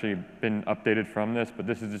 It's actually been updated from this, but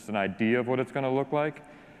this is just an idea of what it's going to look like,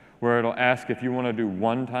 where it'll ask if you want to do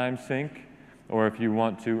one-time sync or if you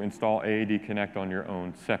want to install AAD Connect on your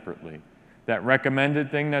own separately. That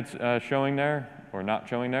recommended thing that's showing there, or not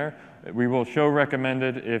showing there, we will show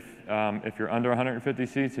recommended if you're under 150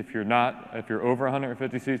 seats. If you're over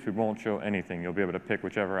 150 seats, we won't show anything. You'll be able to pick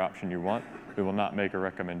whichever option you want. We will not make a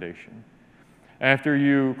recommendation. After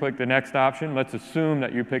you click the next option, let's assume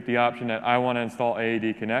that you pick the option that I want to install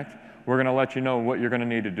AAD Connect. We're going to let you know what you're going to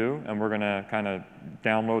need to do, and we're going to kind of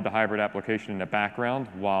download the hybrid application in the background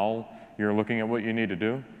while you're looking at what you need to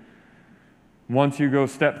do. Once you go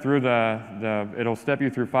step through it'll step you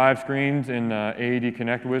through 5 screens in the AAD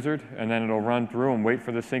Connect wizard, and then it'll run through and wait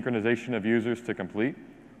for the synchronization of users to complete.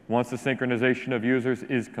 Once the synchronization of users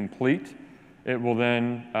is complete, it will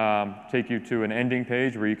then take you to an ending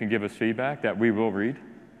page where you can give us feedback that we will read.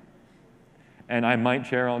 And I might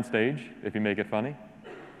share on stage if you make it funny.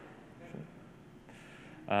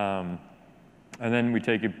 And then we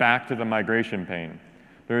take you back to the migration pane.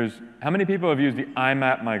 How many people have used the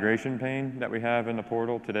IMAP migration pane that we have in the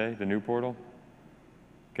portal today, the new portal?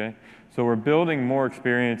 Okay, so we're building more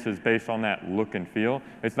experiences based on that look and feel.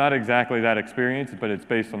 It's not exactly that experience, but it's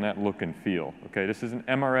based on that look and feel. Okay, this is an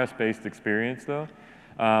MRS-based experience, though.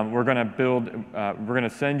 We're going to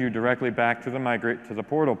send you directly back to the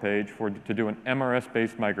portal page to do an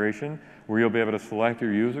MRS-based migration, where you'll be able to select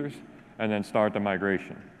your users and then start the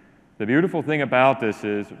migration. The beautiful thing about this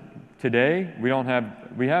is today we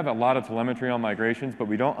have a lot of telemetry on migrations, but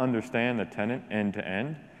we don't understand the tenant end to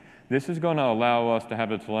end. This is going to allow us to have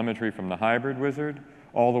the telemetry from the hybrid wizard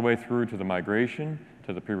all the way through to the migration,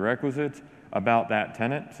 to the prerequisites about that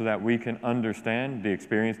tenant so that we can understand the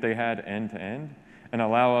experience they had end to end and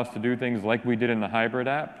allow us to do things like we did in the hybrid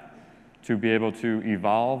app to be able to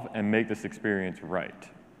evolve and make this experience right.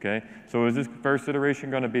 Okay? So is this first iteration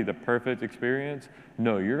going to be the perfect experience?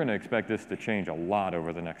 No, you're going to expect this to change a lot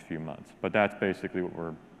over the next few months, but that's basically what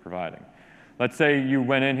we're providing. Let's say you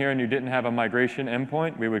went in here and you didn't have a migration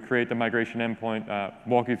endpoint. We would create the migration endpoint,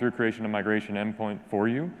 walk you through creation of migration endpoint for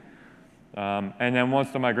you. And then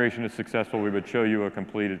once the migration is successful, we would show you a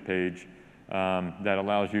completed page that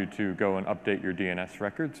allows you to go and update your DNS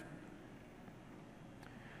records.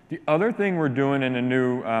 The other thing we're doing in a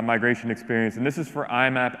new migration experience, and this is for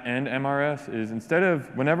IMAP and MRS, is instead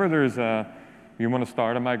of whenever there's you want to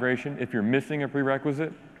start a migration, if you're missing a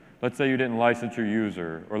prerequisite, let's say you didn't license your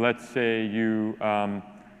user, or let's say you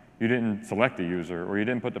didn't select a user, or you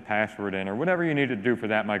didn't put the password in, or whatever you need to do for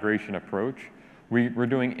that migration approach, we're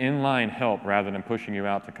doing inline help rather than pushing you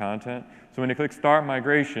out to content. So when you click Start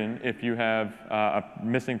Migration, if you have a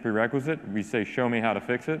missing prerequisite, we say, show me how to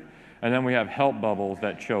fix it. And then we have help bubbles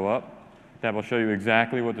that show up that will show you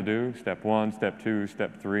exactly what to do, step 1, step 2,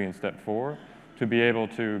 step 3, and step 4, to be able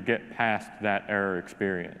to get past that error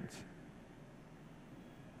experience.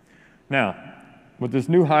 Now, with this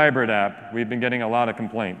new hybrid app, we've been getting a lot of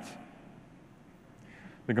complaints.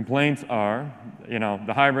 The complaints are,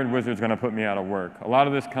 the hybrid wizard's going to put me out of work. A lot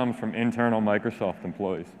of this comes from internal Microsoft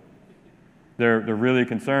employees. They're really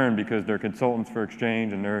concerned because they're consultants for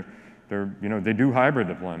Exchange, and they do hybrid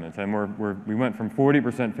deployments, and we went from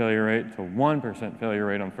 40% failure rate to 1% failure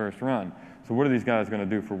rate on first run. So what are these guys going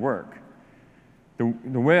to do for work?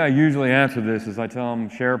 The way I usually answer this is I tell them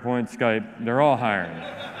SharePoint, Skype, they're all hiring.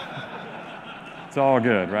 It's all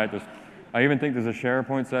good, right? I even think there's a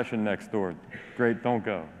SharePoint session next door. Great, don't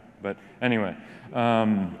go. But anyway.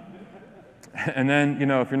 And then,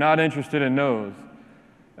 if you're not interested in those,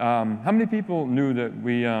 how many people knew that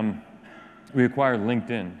we acquired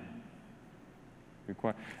LinkedIn?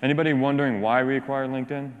 Anybody wondering why we acquired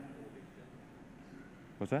LinkedIn?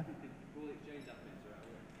 What's that?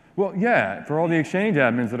 Well, yeah, for all the Exchange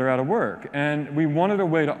admins that are out of work. And we wanted a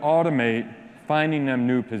way to automate finding them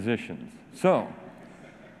new positions. So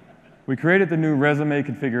we created the new resume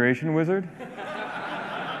configuration wizard.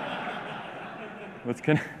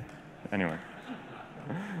 Anyway.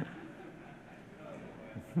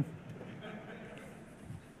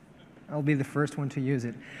 I'll be the first one to use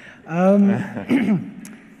it.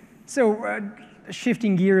 So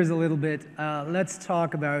shifting gears a little bit, let's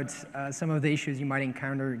talk about some of the issues you might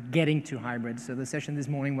encounter getting to hybrid. So the session this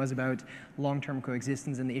morning was about long-term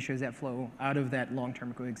coexistence and the issues that flow out of that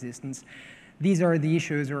long-term coexistence. These are the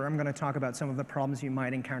issues, or I'm going to talk about some of the problems you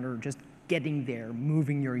might encounter just getting there,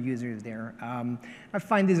 moving your users there. I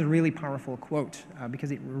find this a really powerful quote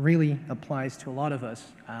because it really applies to a lot of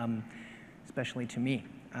us, especially to me.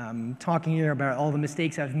 Talking here about all the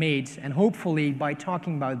mistakes I've made, and hopefully by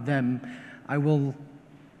talking about them, I will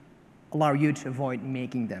allow you to avoid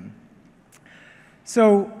making them.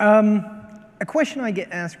 So a question I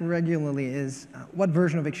get asked regularly is, what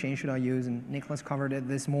version of Exchange should I use? And Nicholas covered it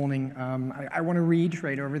this morning. I want to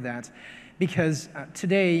reiterate over that, because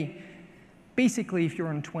today, basically, if you're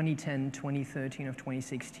on 2010, 2013, or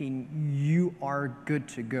 2016, you are good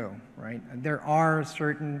to go, right? There are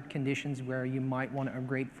certain conditions where you might want to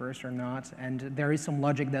upgrade first or not, and there is some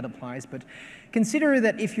logic that applies, but consider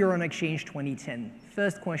that if you're on Exchange 2010,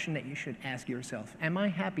 first question that you should ask yourself, am I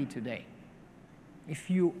happy today? If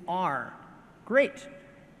you are, great,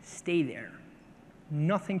 stay there.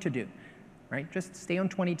 Nothing to do, right? Just stay on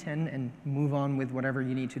 2010 and move on with whatever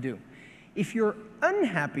you need to do. If you're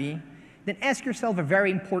unhappy, then ask yourself a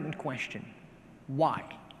very important question. Why?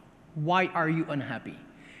 Why are you unhappy?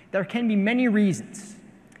 There can be many reasons.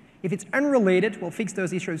 If it's unrelated, we'll fix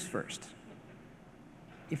those issues first.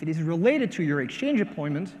 If it is related to your Exchange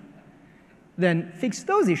deployment, then fix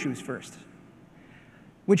those issues first.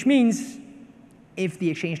 Which means if the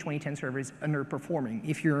Exchange 2010 server is underperforming,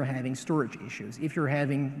 if you're having storage issues, if you're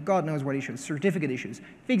having God knows what issues, certificate issues,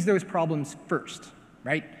 fix those problems first,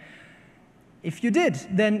 right? If you did,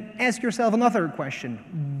 then ask yourself another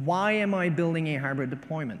question. Why am I building a hybrid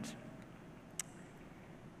deployment?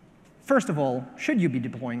 First of all, should you be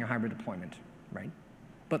deploying a hybrid deployment, right?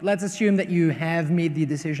 But let's assume that you have made the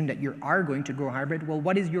decision that you are going to go hybrid. Well,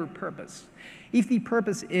 what is your purpose? If the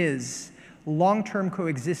purpose is long-term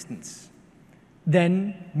coexistence,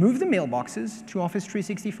 then move the mailboxes to Office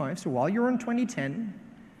 365. So while you're on 2010,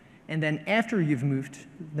 and then after you've moved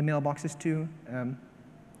the mailboxes to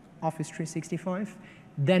Office 365,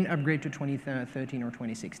 then upgrade to 2013 or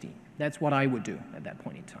 2016. That's what I would do at that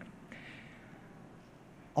point in time.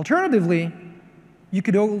 Alternatively, you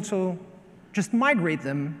could also just migrate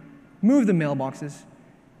them, move the mailboxes,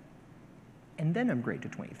 and then upgrade to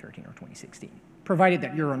 2013 or 2016, provided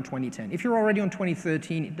that you're on 2010. If you're already on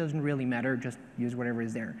 2013, it doesn't really matter, just use whatever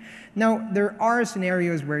is there. Now, there are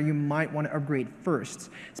scenarios where you might want to upgrade first.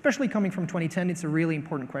 Especially coming from 2010, it's a really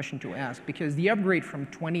important question to ask, because the upgrade from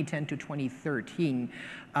 2010 to 2013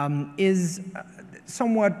 is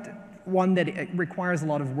somewhat one that requires a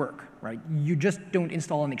lot of work, right? You just don't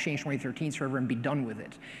install an Exchange 2013 server and be done with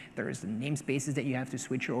it. There's the namespaces that you have to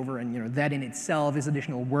switch over, and that in itself is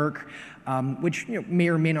additional work, which may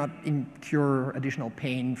or may not incur additional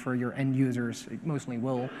pain for your end users. It mostly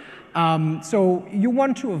will. So you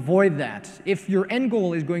want to avoid that. If your end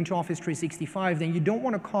goal is going to Office 365, then you don't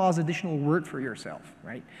want to cause additional work for yourself,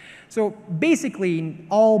 right? So basically, in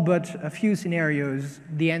all but a few scenarios,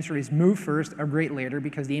 the answer is move first, upgrade later,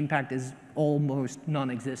 because the impact is almost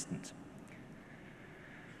non-existent.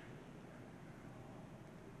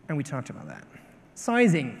 And we talked about that.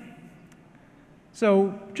 Sizing.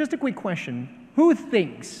 So just a quick question. Who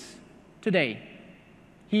thinks today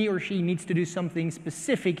he or she needs to do something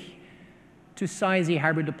specific to size a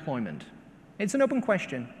hybrid deployment? It's an open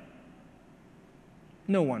question.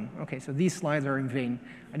 No one. OK, so these slides are in vain.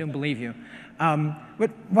 I don't believe you. But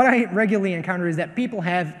what I regularly encounter is that people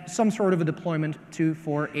have some sort of a deployment, 2,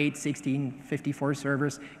 4, 8, 16, 54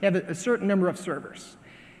 servers. You have a certain number of servers.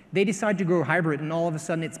 They decide to go hybrid, and all of a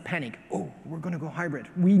sudden it's panic. Oh, we're going to go hybrid.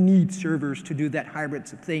 We need servers to do that hybrid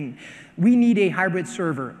thing. We need a hybrid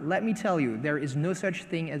server. Let me tell you, there is no such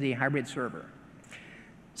thing as a hybrid server.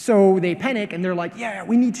 So they panic, and they're like, yeah,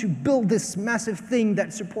 we need to build this massive thing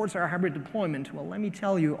that supports our hybrid deployment. Well, let me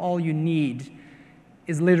tell you, all you need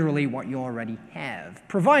is literally what you already have,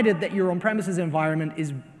 provided that your on-premises environment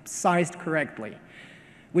is sized correctly.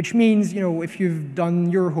 Which means, if you've done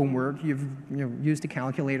your homework, you've used a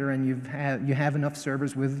calculator, and you have enough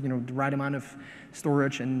servers with the right amount of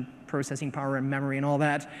storage and processing power and memory and all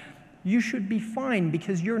that, you should be fine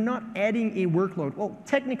because you're not adding a workload. Well,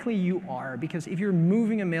 technically you are, because if you're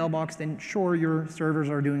moving a mailbox, then sure, your servers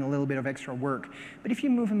are doing a little bit of extra work. But if you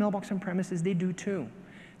move a mailbox on premises, they do too.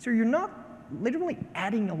 So you're not literally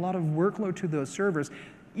adding a lot of workload to those servers.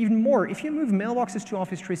 Even more, if you move mailboxes to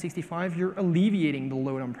Office 365, you're alleviating the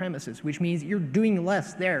load on premises, which means you're doing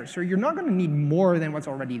less there. So you're not going to need more than what's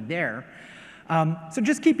already there. So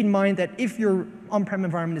just keep in mind that if your on-prem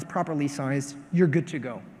environment is properly sized, you're good to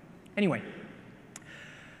go. Anyway,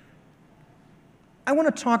 I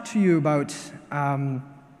want to talk to you about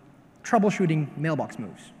troubleshooting mailbox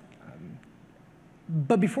moves.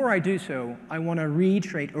 But before I do so, I want to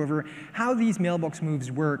reiterate over how these mailbox moves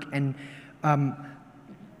work and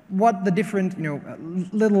what the different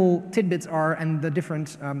little tidbits are and the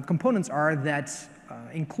different components are that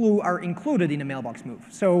are included in a mailbox move.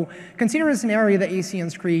 So consider a scenario that you see on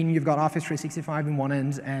screen. You've got Office 365 in one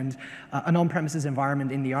end and an on-premises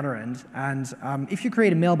environment in the other end. And if you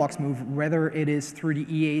create a mailbox move, whether it is through the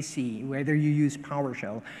EAC, whether you use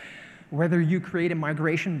PowerShell, whether you create a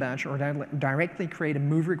migration batch or directly create a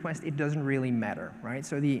move request, it doesn't really matter, right?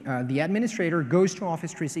 So the administrator goes to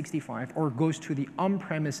Office 365 or goes to the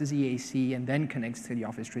on-premises EAC and then connects to the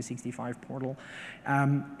Office 365 portal.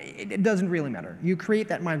 It doesn't really matter. You create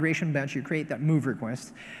that migration batch, you create that move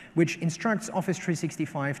request, which instructs Office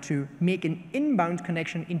 365 to make an inbound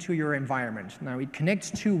connection into your environment. Now, it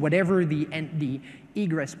connects to whatever the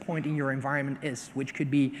egress point in your environment is, which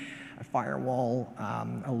could be a firewall,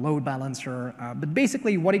 a load balancer. But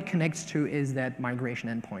basically, what it connects to is that migration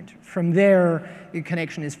endpoint. From there, the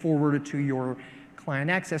connection is forwarded to your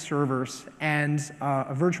client access servers, and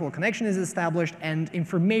a virtual connection is established, and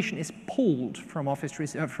information is pulled from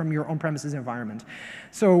from your on-premises environment.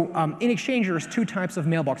 So in Exchange, there's two types of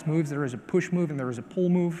mailbox moves. There is a push move and there is a pull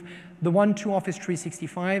move. The one to Office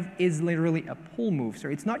 365 is literally a pull move. So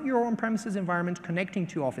it's not your on-premises environment connecting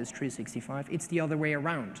to Office 365. It's the other way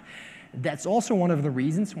around. That's also one of the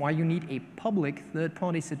reasons why you need a public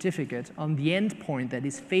third-party certificate on the endpoint that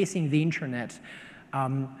is facing the internet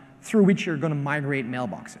through which you're going to migrate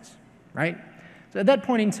mailboxes, right? So at that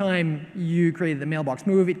point in time, you create the mailbox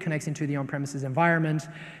move. It connects into the on-premises environment.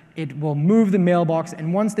 It will move the mailbox,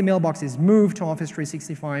 and once the mailbox is moved to Office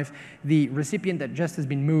 365, the recipient that just has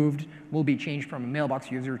been moved will be changed from a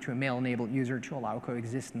mailbox user to a mail-enabled user to allow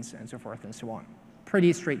coexistence and so forth and so on.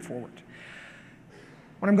 Pretty straightforward.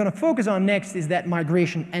 What I'm going to focus on next is that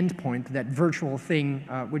migration endpoint, that virtual thing,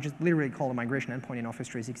 which is literally called a migration endpoint in Office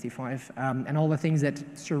 365, and all the things that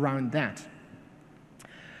surround that.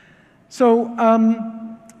 So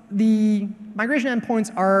the migration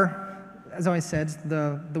endpoints are, as I said,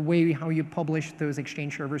 the way how you publish those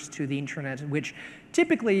Exchange servers to the internet, which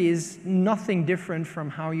typically is nothing different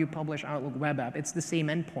from how you publish Outlook web app. It's the same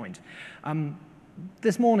endpoint.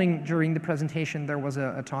 This morning during the presentation, there was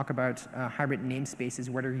a talk about hybrid namespaces,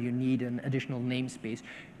 whether you need an additional namespace.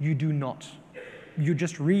 You do not. You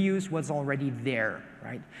just reuse what's already there,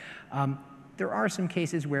 right? There are some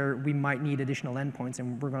cases where we might need additional endpoints,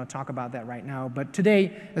 and we're going to talk about that right now. But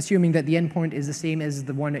today, assuming that the endpoint is the same as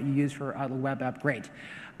the one that you use for Outlook web app, great.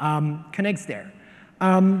 Connects there.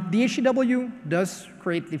 The HTTW does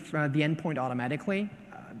create the endpoint automatically.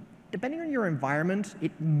 Depending on your environment,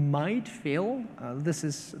 it might fail. This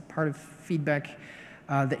is part of feedback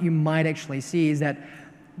that you might actually see is that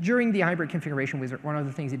during the hybrid configuration wizard, one of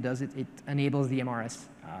the things it does, it enables the MRS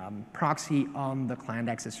proxy on the client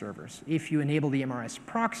access servers. If you enable the MRS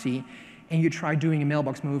proxy and you try doing a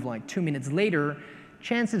mailbox move like 2 minutes later,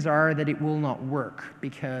 chances are that it will not work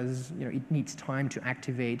because it needs time to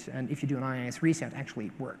activate, and if you do an IIS reset, actually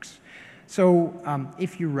it works. So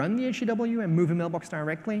if you run the HTTW and move a mailbox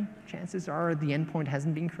directly, chances are the endpoint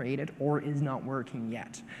hasn't been created or is not working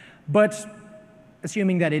yet. But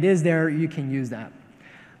assuming that it is there, you can use that.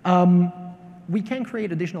 We can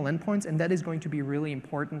create additional endpoints, and that is going to be really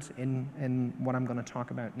important in what I'm going to talk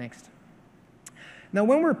about next. Now,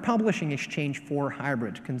 when we're publishing Exchange for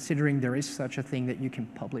Hybrid, considering there is such a thing that you can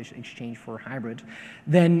publish Exchange for Hybrid,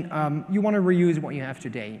 then you want to reuse what you have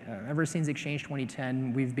today. Ever since Exchange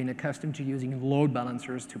 2010, we've been accustomed to using load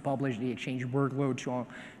balancers to publish the Exchange workload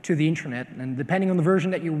to the internet. And depending on the version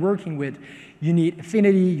that you're working with, you need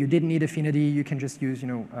affinity, you didn't need affinity, you can just use,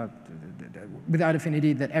 without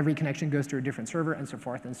affinity, that every connection goes to a different server, and so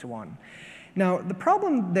forth and so on. Now, the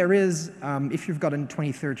problem there is, if you've got a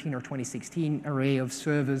 2013 or 2016 array of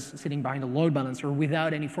servers sitting behind a load balancer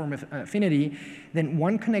without any form of affinity, then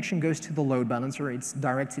one connection goes to the load balancer, it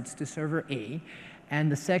directs it to server A,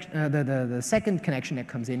 and the second connection that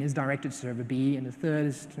comes in is directed to server B, and the third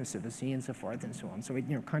is to server C, and so forth and so on. So it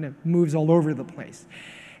kind of moves all over the place.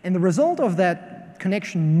 And the result of that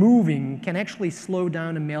connection moving can actually slow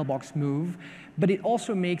down a mailbox move, but it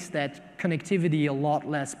also makes that connectivity a lot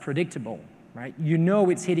less predictable. Right? You know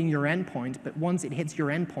it's hitting your endpoint, but once it hits your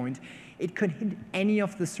endpoint, it could hit any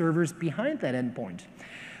of the servers behind that endpoint.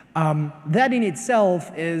 That in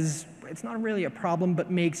itself it's not really a problem,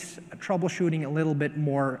 but makes troubleshooting a little bit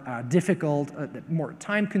more difficult, more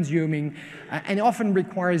time-consuming, and often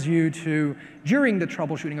requires you to, during the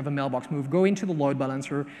troubleshooting of a mailbox move, go into the load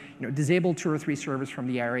balancer, disable 2 or 3 servers from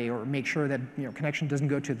the array, or make sure that connection doesn't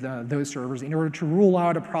go to those servers in order to rule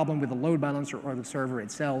out a problem with the load balancer or the server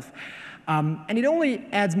itself. And it only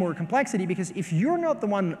adds more complexity because if you're not the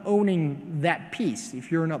one owning that piece,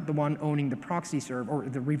 if you're not the one owning the proxy server or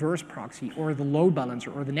the reverse proxy or the load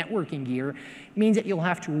balancer or the networking gear, it means that you'll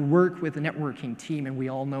have to work with the networking team, and we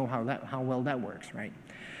all know how well that works, right?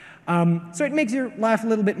 So it makes your life a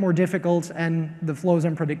little bit more difficult and the flow is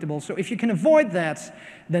unpredictable. So if you can avoid that,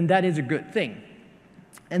 then that is a good thing.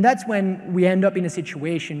 And that's when we end up in a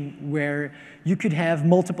situation where you could have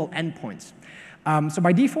multiple endpoints. So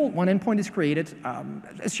by default, one endpoint is created,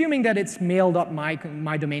 assuming that it's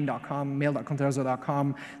mail.mydomain.com,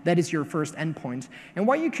 mail.conterzo.com, that is your first endpoint. And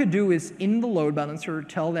what you could do is, in the load balancer,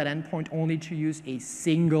 tell that endpoint only to use a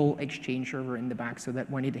single Exchange server in the back, so that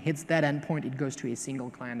when it hits that endpoint, it goes to a single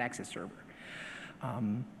client access server.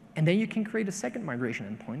 And then you can create a second migration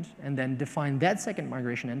endpoint, and then define that second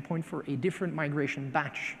migration endpoint for a different migration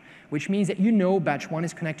batch, which means that batch 1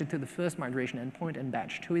 is connected to the first migration endpoint, and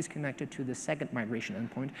batch 2 is connected to the second migration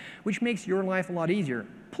endpoint, which makes your life a lot easier.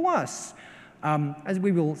 Plus, as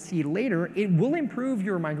we will see later, it will improve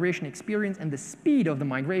your migration experience and the speed of the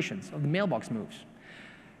migrations, of the mailbox moves.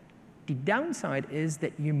 The downside is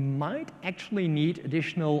that you might actually need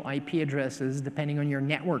additional IP addresses depending on your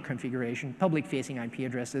network configuration, public-facing IP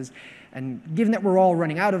addresses. And given that we're all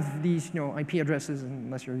running out of these IP addresses,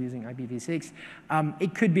 unless you're using IPv6,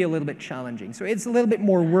 it could be a little bit challenging. So it's a little bit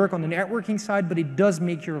more work on the networking side, but it does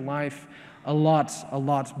make your life a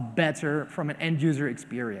lot better from an end-user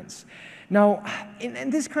experience. Now, in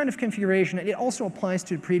this kind of configuration, it also applies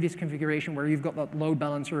to the previous configuration where you've got that load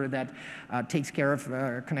balancer that takes care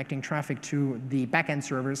of connecting traffic to the backend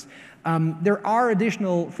servers. There are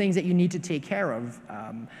additional things that you need to take care of.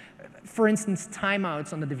 For instance,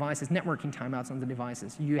 timeouts on the devices, networking timeouts on the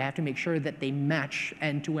devices. You have to make sure that they match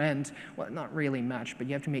end-to-end. Well, not really match, but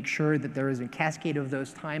you have to make sure that there is a cascade of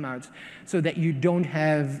those timeouts so that you don't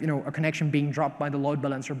have a connection being dropped by the load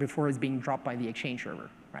balancer before it's being dropped by the Exchange server,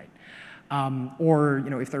 right? Or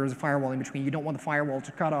if there is a firewall in between, you don't want the firewall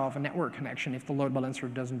to cut off a network connection if the load balancer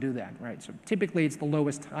doesn't do that, right? So typically, it's the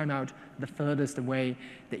lowest timeout, the furthest away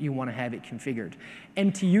that you want to have it configured.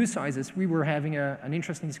 MTU sizes, we were having an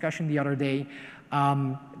interesting discussion the other day.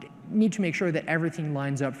 Need to make sure that everything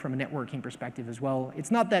lines up from a networking perspective as well.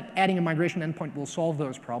 It's not that adding a migration endpoint will solve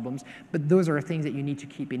those problems, but those are things that you need to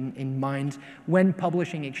keep in mind when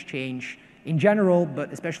publishing Exchange in general,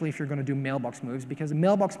 but especially if you're going to do mailbox moves, because a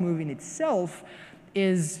mailbox move in itself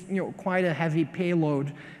is quite a heavy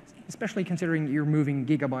payload, especially considering you're moving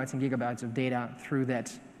gigabytes and gigabytes of data through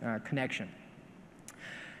that connection.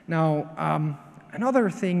 Now, another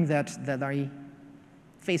thing that I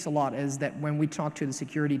face a lot is that when we talk to the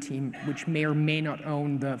security team, which may or may not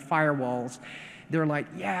own the firewalls, they're like,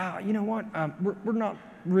 yeah, you know what, we're not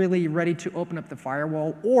really ready to open up the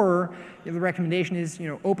firewall, or the recommendation is,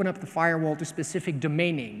 open up the firewall to specific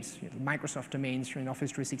domain names, Microsoft domains in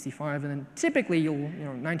Office 365, and then typically you'll,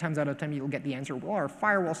 9 times out of 10 you'll get the answer, well, our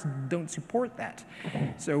firewalls don't support that.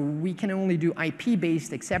 So we can only do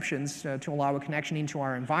IP-based exceptions to allow a connection into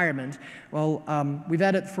our environment. Well, we've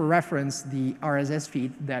added for reference the RSS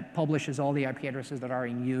feed that publishes all the IP addresses that are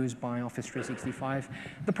in use by Office 365.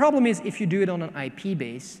 The problem is if you do it on an IP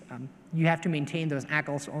base, you have to maintain those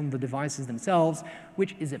ACLs on the devices themselves,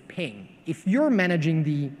 which is a pain. If you're managing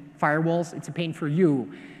the firewalls, it's a pain for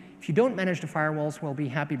you. If you don't manage the firewalls, well, be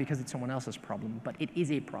happy because it's someone else's problem, but it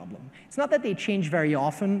is a problem. It's not that they change very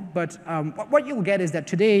often, but what you'll get is that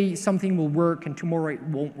today something will work and tomorrow it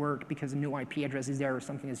won't work because a new IP address is there or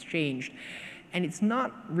something has changed. And it's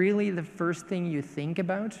not really the first thing you think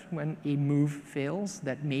about when a move fails,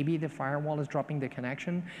 that maybe the firewall is dropping the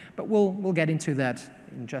connection, but we'll get into that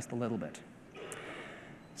in just a little bit.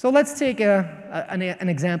 So let's take an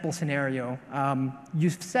example scenario.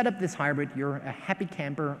 You've set up this hybrid, you're a happy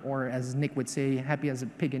camper, or as Nick would say, happy as a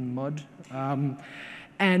pig in mud,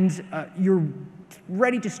 and you're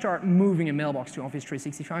ready to start moving a mailbox to Office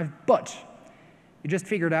 365, but you just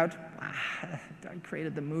figured out, I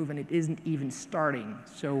created the move and it isn't even starting.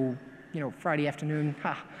 So, Friday afternoon,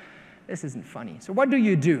 this isn't funny. So what do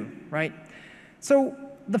you do, right? So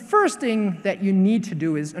the first thing that you need to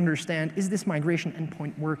do is understand, is this migration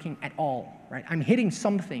endpoint working at all, right? I'm hitting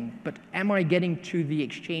something, but am I getting to the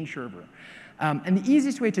Exchange server? And the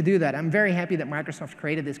easiest way to do that, I'm very happy that Microsoft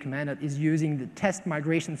created this commandlet, is using the test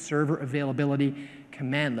migration server availability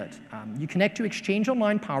commandlet. You connect to Exchange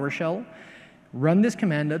Online PowerShell, run this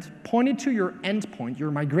commandlet, point it to your endpoint, your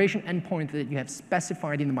migration endpoint that you have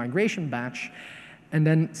specified in the migration batch, and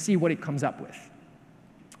then see what it comes up with.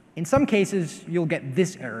 In some cases, you'll get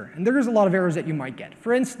this error, and there's a lot of errors that you might get.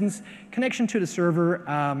 For instance, connection to the server,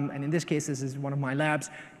 and in this case, this is one of my labs,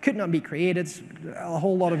 could not be created, a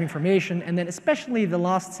whole lot of information, and then especially the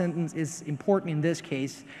last sentence is important in this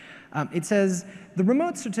case. It says, the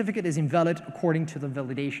remote certificate is invalid according to the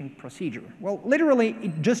validation procedure. Well, literally,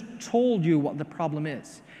 it just told you what the problem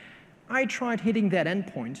is. I tried hitting that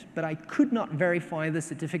endpoint, but I could not verify the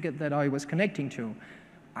certificate that I was connecting to.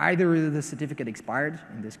 Either the certificate expired,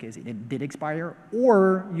 in this case it did expire,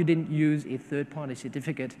 or you didn't use a third-party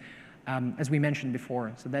certificate, as we mentioned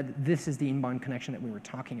before, so that this is the inbound connection that we were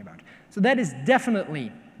talking about. So that is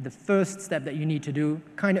definitely the first step that you need to do,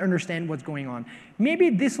 kind of understand what's going on. Maybe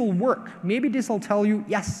this will work. Maybe this will tell you,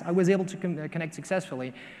 yes, I was able to connect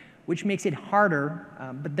successfully, which makes it harder,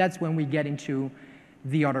 but that's when we get into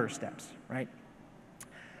the other steps, right?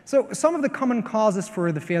 So some of the common causes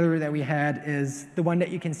for the failure that we had is the one that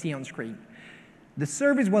you can see on screen. The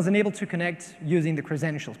service was unable to connect using the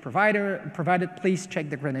credentials provided. Please check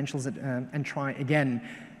the credentials and try again.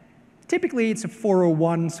 Typically, it's a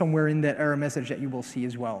 401 somewhere in that error message that you will see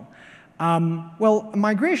as well. Well, a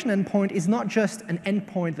migration endpoint is not just an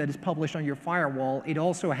endpoint that is published on your firewall. It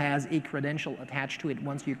also has a credential attached to it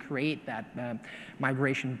once you create that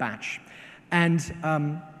migration batch.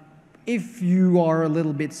 And if you are a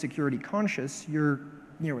little bit security conscious,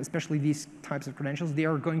 especially these types of credentials, they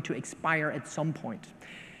are going to expire at some point.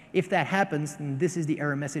 If that happens, then this is the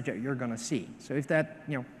error message that you're going to see. So if that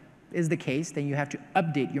is the case, then you have to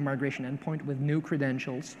update your migration endpoint with new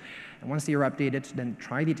credentials. And once they are updated, then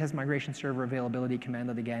try the test migration server availability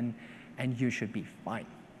commandlet again, and you should be fine.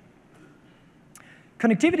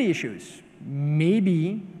 Connectivity issues.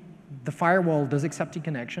 Maybe the firewall does accept a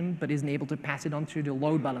connection, but isn't able to pass it on to the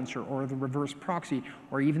load balancer or the reverse proxy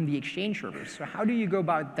or even the Exchange servers. So how do you go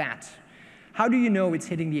about that? How do you know it's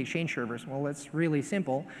hitting the Exchange servers? Well, it's really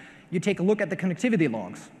simple. You take a look at the connectivity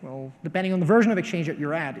logs. Well, depending on the version of Exchange that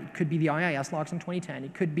you're at, it could be the IIS logs in 2010.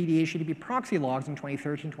 It could be the HTTP proxy logs in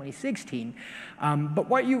 2013, 2016. But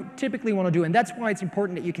what you typically want to do, and that's why it's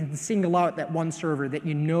important that you can single out that one server that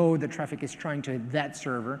you know the traffic is trying to that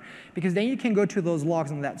server, because then you can go to those logs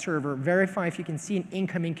on that server, verify if you can see an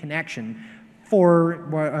incoming connection for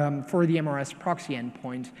the MRS proxy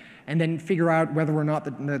endpoint, and then figure out whether or not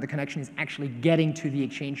the connection is actually getting to the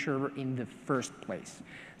Exchange server in the first place.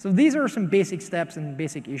 So these are some basic steps and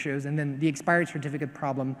basic issues, and then the expired certificate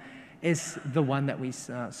problem is the one that we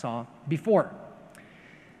saw before.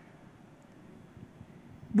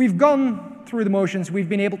 We've gone through the motions. We've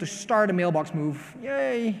been able to start a mailbox move.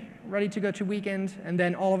 Yay, ready to go to weekend. And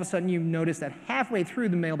then all of a sudden you notice that halfway through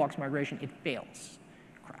the mailbox migration, it fails.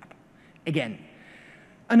 Crap. Again,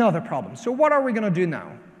 another problem. So what are we going to do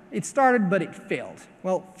now? It started, but it failed.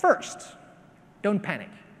 Well, first, Don't panic.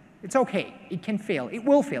 It's okay. It can fail. It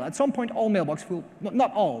will fail. At some point, all mailbox will,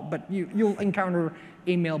 not all, but you'll encounter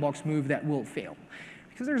a mailbox move that will fail.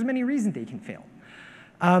 Because there's many reasons they can fail.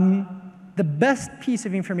 The best piece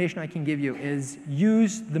of information I can give you is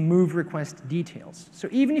use the move request details. So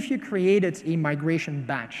even if you created a migration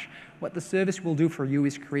batch, what the service will do for you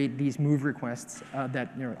is create these move requests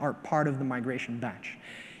that are part of the migration batch.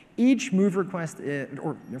 Each move request,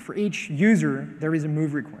 or for each user, there is a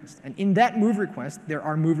move request. And in that move request, there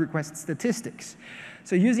are move request statistics.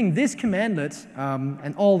 So using this commandlet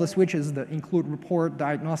and all the switches that include report,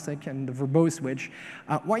 diagnostic, and the verbose switch,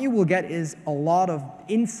 what you will get is a lot of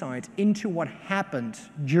insight into what happened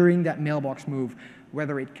during that mailbox move,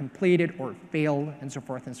 whether it completed or failed, and so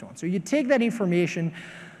forth and so on. So you take that information,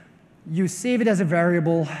 you save it as a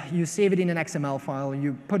variable, you save it in an XML file,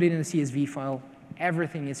 you put it in a CSV file,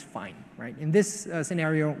 everything is fine, right? In this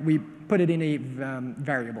scenario, we put it in a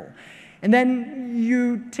variable. And then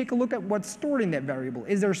you take a look at what's stored in that variable.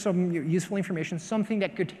 Is there some useful information, something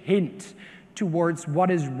that could hint towards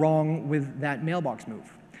what is wrong with that mailbox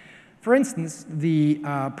move? For instance, the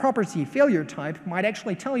property failure type might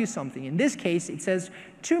actually tell you something. In this case, it says,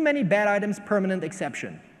 too many bad items, permanent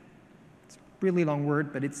exception. It's a really long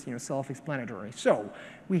word, but it's self-explanatory. So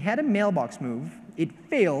we had a mailbox move. It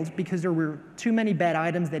failed because there were too many bad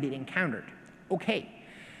items that it encountered. OK.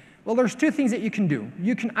 Well, there's two things that you can do.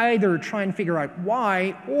 You can either try and figure out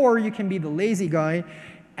why, or you can be the lazy guy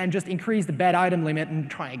and just increase the bad item limit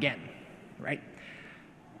and try again, right?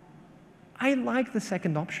 I like the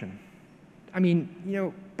second option. I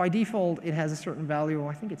mean, by default, it has a certain value.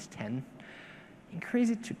 I think it's 10.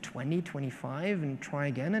 Increase it to 20, 25, and try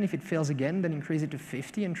again. And if it fails again, then increase it to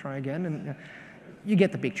 50 and try again. And you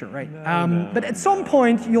get the picture, right? But at some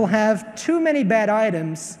point, you'll have too many bad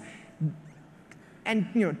items and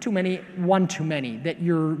one too many that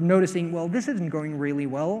you're noticing, well, this isn't going really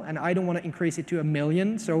well, and I don't want to increase it to 1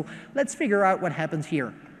 million, so let's figure out what happens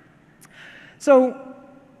here. So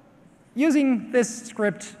using this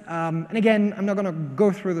script, and again, I'm not going to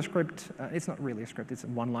go through the script. It's not really a script. It's a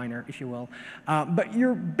one-liner, if you will. But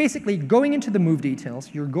you're basically going into the move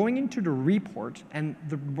details. You're going into the report, and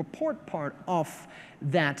the report part of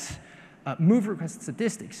that move request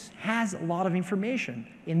statistics has a lot of information.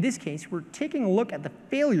 In this case, we're taking a look at the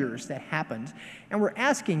failures that happened, and we're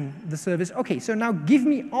asking the service, OK, so now give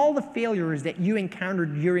me all the failures that you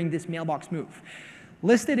encountered during this mailbox move.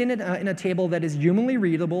 List it in a table that is humanly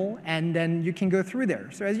readable, and then you can go through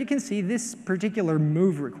there. So as you can see, this particular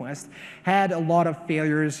move request had a lot of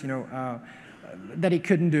failures that it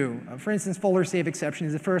couldn't do. For instance, folder save exception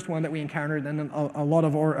is the first one that we encountered, and then a lot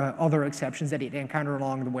of other exceptions that it encountered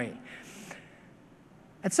along the way.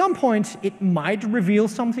 At some point, it might reveal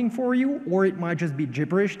something for you, or it might just be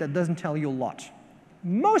gibberish that doesn't tell you a lot.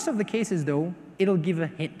 Most of the cases, though, it'll give a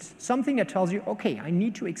hint, something that tells you, OK, I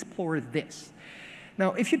need to explore this.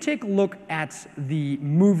 Now, if you take a look at the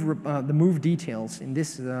move details, in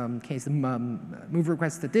this case, the move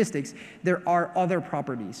request statistics, there are other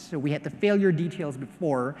properties. So we had the failure details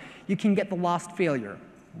before. You can get the last failure.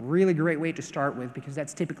 Really great way to start with, because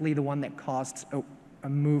that's typically the one that caused a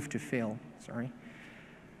move to fail. Sorry.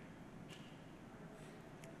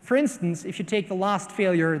 For instance, if you take the last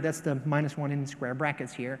failure, that's the -1 in square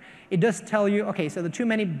brackets here, it does tell you, OK, so the too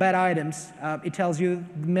many bad items, it tells you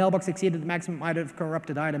the mailbox exceeded the maximum amount of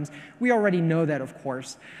corrupted items. We already know that, of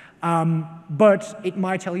course. But it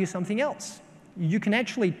might tell you something else. You can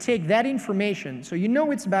actually take that information, so you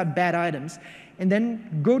know it's about bad items, and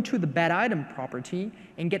then go to the bad item property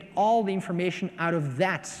and get all the information out of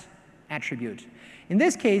that attribute. In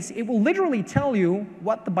this case, it will literally tell you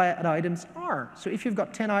what the bad items are. So if you've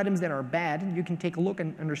got 10 items that are bad, you can take a look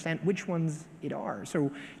and understand which ones it are. So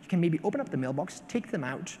you can maybe open up the mailbox, take them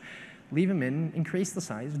out, leave them in, increase the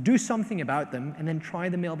size, do something about them, and then try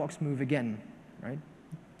the mailbox move again, right?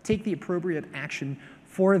 Take the appropriate action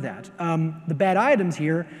for that. The bad items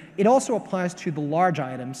here, it also applies to the large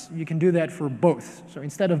items. You can do that for both. So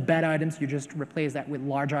instead of bad items, you just replace that with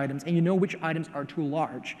large items, and you know which items are too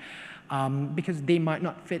large. Because they might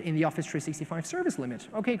not fit in the Office 365 service limit.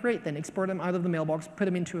 OK, great, then export them out of the mailbox, put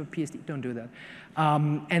them into a PSD. Don't do that.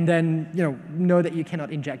 And then know that you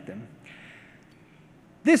cannot inject them.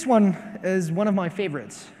 This one is one of my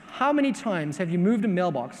favorites. How many times have you moved a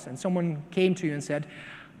mailbox and someone came to you and said,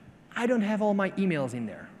 I don't have all my emails in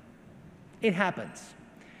there? It happens.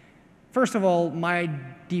 First of all, my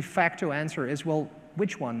de facto answer is, well,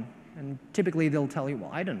 which one? And typically, they'll tell you,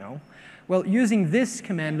 well, I don't know. Well, using this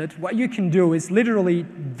commandlet, what you can do is literally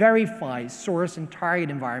verify source and target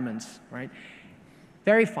environments, right?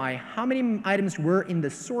 Verify how many items were in the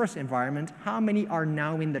source environment, how many are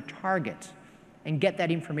now in the target. and get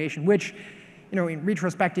that information, which, in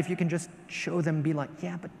retrospective, you can just show them, be like,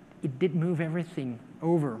 yeah, but it did move everything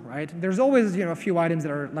over, right? There's always, a few items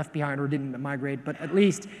that are left behind or didn't migrate, but at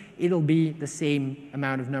least it'll be the same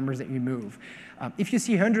amount of numbers that you move. If you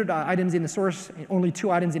see 100 items in the source and only 2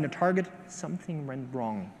 items in the target, something went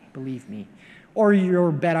wrong, believe me. Or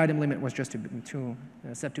your bad item limit was just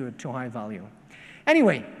set to a too high value.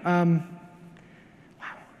 Anyway, wow,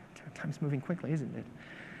 time's moving quickly, isn't it?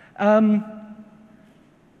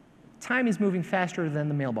 Time is moving faster than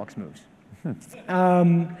the mailbox moves.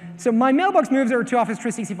 So my mailbox moves over to Office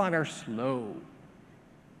 365 are slow.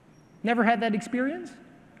 Never had that experience?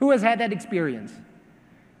 Who has had that experience?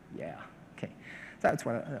 Yeah, okay. That's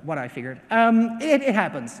what I figured. It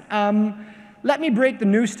happens. Let me break the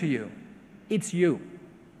news to you. It's you.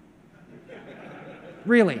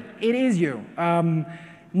 Really, it is you. 9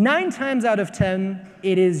 times out of 10,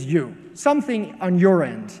 it is you. Something on your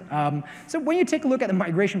end. So when you take a look at the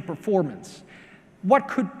migration performance, what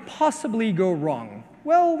could possibly go wrong?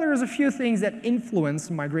 Well, there's a few things that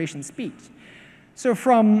influence migration speed. So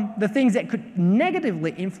from the things that could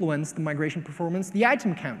negatively influence the migration performance, the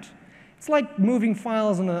item count. It's like moving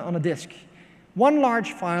files on a disk. One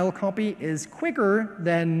large file copy is quicker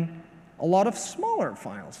than a lot of smaller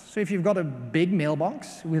files. So if you've got a big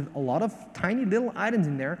mailbox with a lot of tiny little items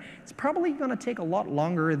in there, it's probably going to take a lot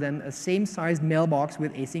longer than a same-sized mailbox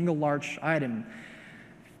with a single large item.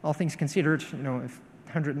 All things considered, if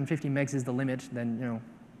 150 megs is the limit, then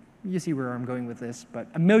you see where I'm going with this.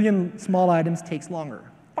 But 1 million small items takes longer.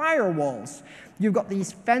 Firewalls. You've got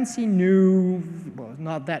these fancy new, well,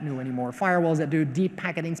 not that new anymore, firewalls that do deep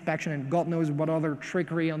packet inspection and God knows what other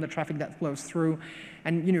trickery on the traffic that flows through.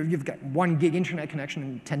 And you've got 1 gig internet connection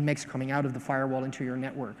and 10 megs coming out of the firewall into your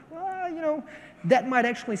network. Well, that might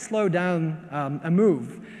actually slow down a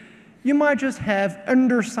move. You might just have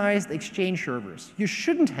undersized Exchange servers. You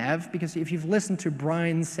shouldn't have, because if you've listened to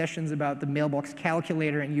Brian's sessions about the mailbox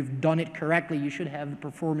calculator and you've done it correctly, you should have the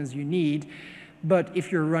performance you need. But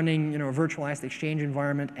if you're running a virtualized Exchange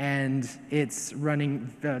environment and it's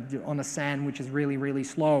running on a SAN, which is really, really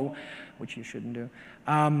slow, which you shouldn't do,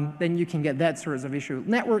 then you can get that sort of issue.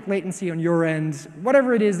 Network latency on your end,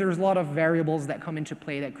 whatever it is, there's a lot of variables that come into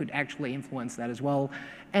play that could actually influence that as well.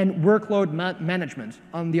 And workload management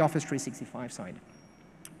on the Office 365 side.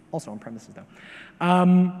 Also on premises,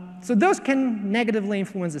 though. So those can negatively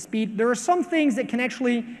influence the speed. There are some things that can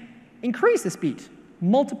actually increase the speed.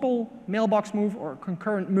 Multiple mailbox move or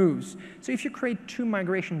concurrent moves. So if you create 2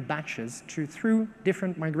 migration batches through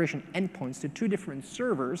different migration endpoints to 2 different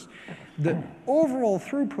servers, the overall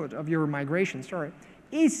throughput of your migration,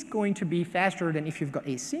 is going to be faster than if you've got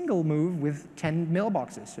a single move with 10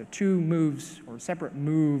 mailboxes. So 2 moves or separate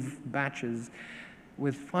move batches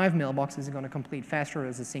with 5 mailboxes are going to complete faster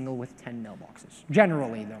as a single with 10 mailboxes,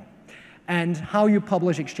 generally though. And how you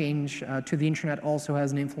publish Exchange to the internet also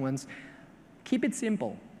has an influence. Keep it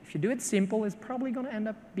simple. If you do it simple, it's probably going to end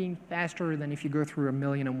up being faster than if you go through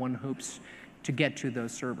 1,000,001 hoops to get to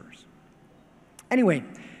those servers. Anyway,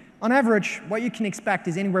 on average, what you can expect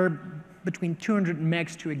is anywhere between 200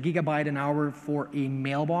 megs to 1 gigabyte an hour for a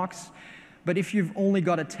mailbox. But if you've only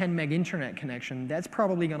got a 10 meg internet connection, that's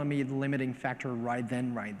probably going to be the limiting factor right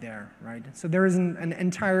then, right there, right? So there is an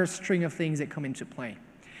entire string of things that come into play.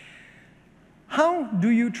 How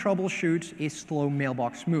do you troubleshoot a slow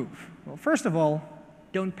mailbox move? Well, first of all,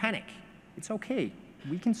 don't panic. It's OK.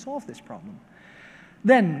 We can solve this problem.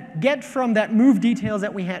 Then get from that move details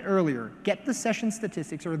that we had earlier, get the session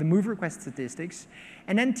statistics or the move request statistics,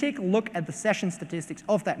 and then take a look at the session statistics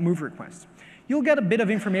of that move request. You'll get a bit of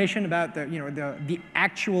information about the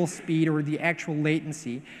actual speed or the actual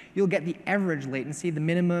latency. You'll get the average latency, the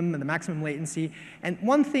minimum and the maximum latency. And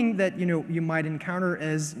one thing that you might encounter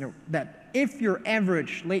is that if your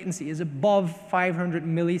average latency is above 500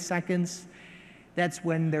 milliseconds, that's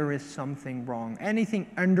when there is something wrong. Anything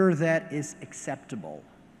under that is acceptable.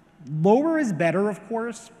 Lower is better, of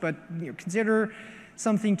course, but consider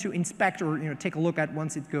something to inspect or take a look at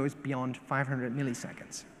once it goes beyond 500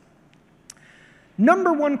 milliseconds.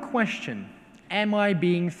 Number 1 question, am I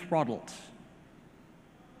being throttled?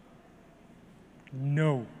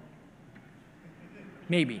 No.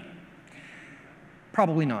 Maybe.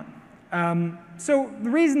 Probably not. So the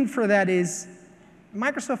reason for that is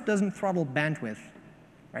Microsoft doesn't throttle bandwidth,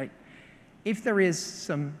 right? If there is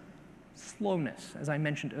some slowness, as I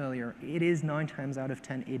mentioned earlier, it is 9 times out of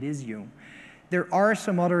 10, it is you. There are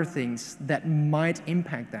some other things that might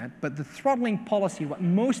impact that, but the throttling policy, what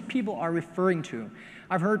most people are referring to,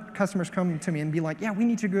 I've heard customers come to me and be like, yeah, we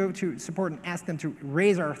need to go to support and ask them to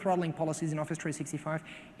raise our throttling policies in Office 365.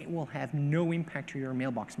 It will have no impact to your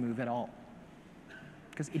mailbox move at all.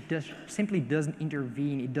 because it simply doesn't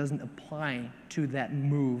intervene, it doesn't apply to that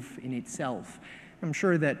move in itself. I'm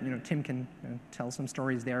sure that Tim can tell some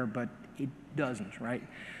stories there, but it doesn't, right?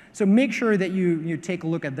 So make sure that you take a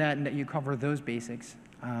look at that and that you cover those basics.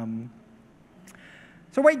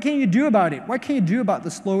 So what can you do about it? What can you do about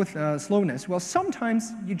the slowness? Well,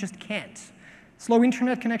 sometimes you just can't. Slow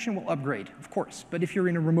internet connection will upgrade, of course, but if you're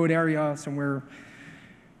in a remote area somewhere,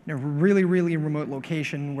 really, really remote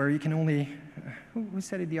location where you can only, who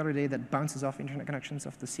said it the other day that bounces off internet connections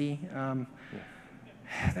off the sea?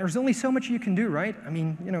 There's only so much you can do, right? I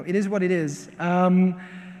mean, it is what it is.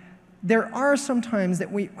 There are some times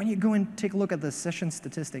that when you go and take a look at the session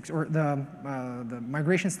statistics or the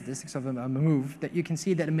migration statistics of a move, that you can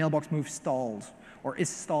see that a mailbox move stalled or is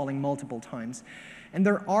stalling multiple times. And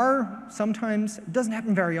there are sometimes, it doesn't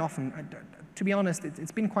happen very often. To be honest,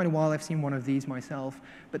 it's been quite a while I've seen one of these myself.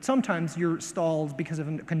 But sometimes you're stalled because of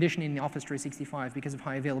a condition in the Office 365, because of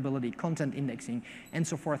high availability, content indexing, and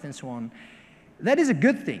so forth and so on. That is a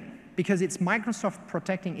good thing, because it's Microsoft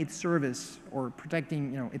protecting its service or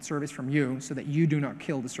protecting its service from you so that you do not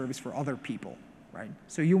kill the service for other people, right?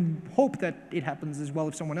 So you hope that it happens as well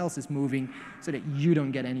if someone else is moving so that you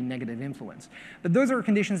don't get any negative influence. But those are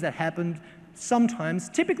conditions that happen sometimes.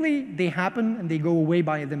 Typically, they happen and they go away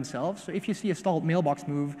by themselves. So if you see a stalled mailbox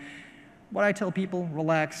move, what I tell people,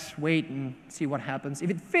 relax, wait, and see what happens. If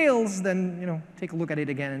it fails, then take a look at it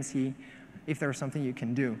again and see if there's something you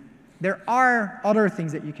can do. There are other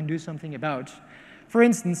things that you can do something about. For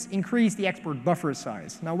instance, increase the export buffer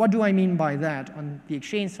size. Now, what do I mean by that on the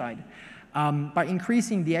Exchange side? By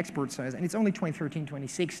increasing the export size, and it's only 2013,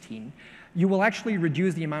 2016, you will actually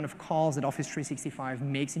reduce the amount of calls that Office 365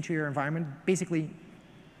 makes into your environment, basically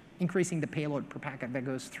increasing the payload per packet that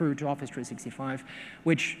goes through to Office 365,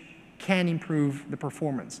 which can improve the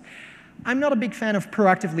performance. I'm not a big fan of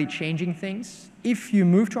proactively changing things. If you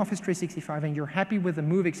move to Office 365 and you're happy with the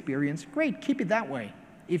move experience, great, keep it that way.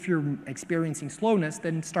 If you're experiencing slowness,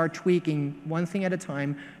 then start tweaking one thing at a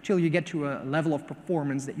time till you get to a level of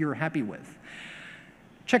performance that you're happy with.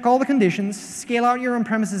 Check all the conditions, scale out your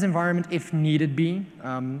on-premises environment if needed be.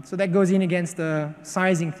 So that goes in against the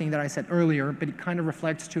sizing thing that I said earlier, but it kind of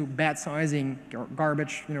reflects to bad sizing,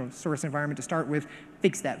 garbage, source environment to start with.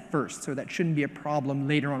 Fix that first, so that shouldn't be a problem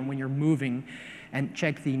later on when you're moving, and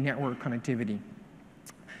check the network connectivity.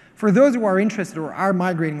 For those who are interested or are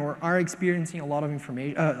migrating or are experiencing a lot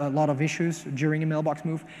of issues during a mailbox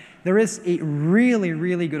move, there is a really,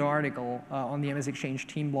 really good article on the MS Exchange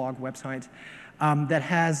team blog website that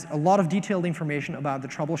has a lot of detailed information about the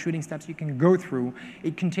troubleshooting steps you can go through.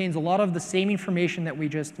 It contains a lot of the same information that we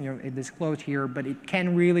just disclosed here, but it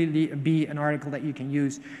can really be an article that you can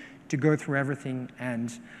use to go through everything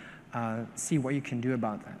and see what you can do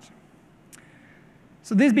about that.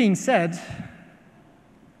 So this being said,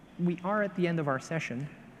 we are at the end of our session.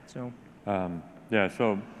 So yeah,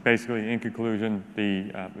 so basically, in conclusion,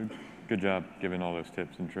 good job giving all those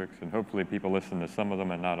tips and tricks, and hopefully people listen to some of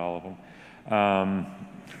them and not all of them.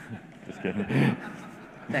 Just kidding.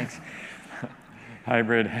 Thanks.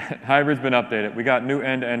 Hybrid's been updated. We got new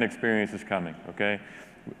end-to-end experiences coming, okay?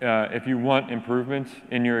 If you want improvements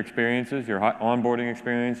in your experiences, your onboarding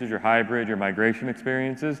experiences, your hybrid, your migration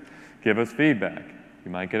experiences, give us feedback.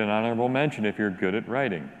 You might get an honorable mention if you're good at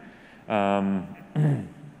writing.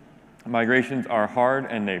 Migrations are hard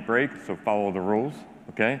and they break, so follow the rules,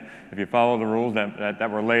 okay? If you follow the rules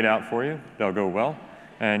that were laid out for you, they'll go well,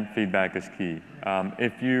 and feedback is key.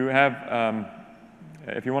 If you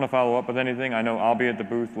want to follow up with anything, I know I'll be at the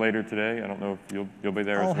booth later today. I don't know if you'll be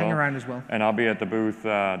there as well. I'll hang around as well. And I'll be at the booth,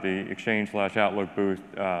 the Exchange/Outlook booth,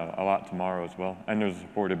 a lot tomorrow as well. And there's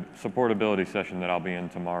a supportability session that I'll be in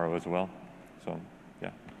tomorrow as well. So, yeah.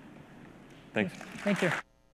 Thanks. Thank you.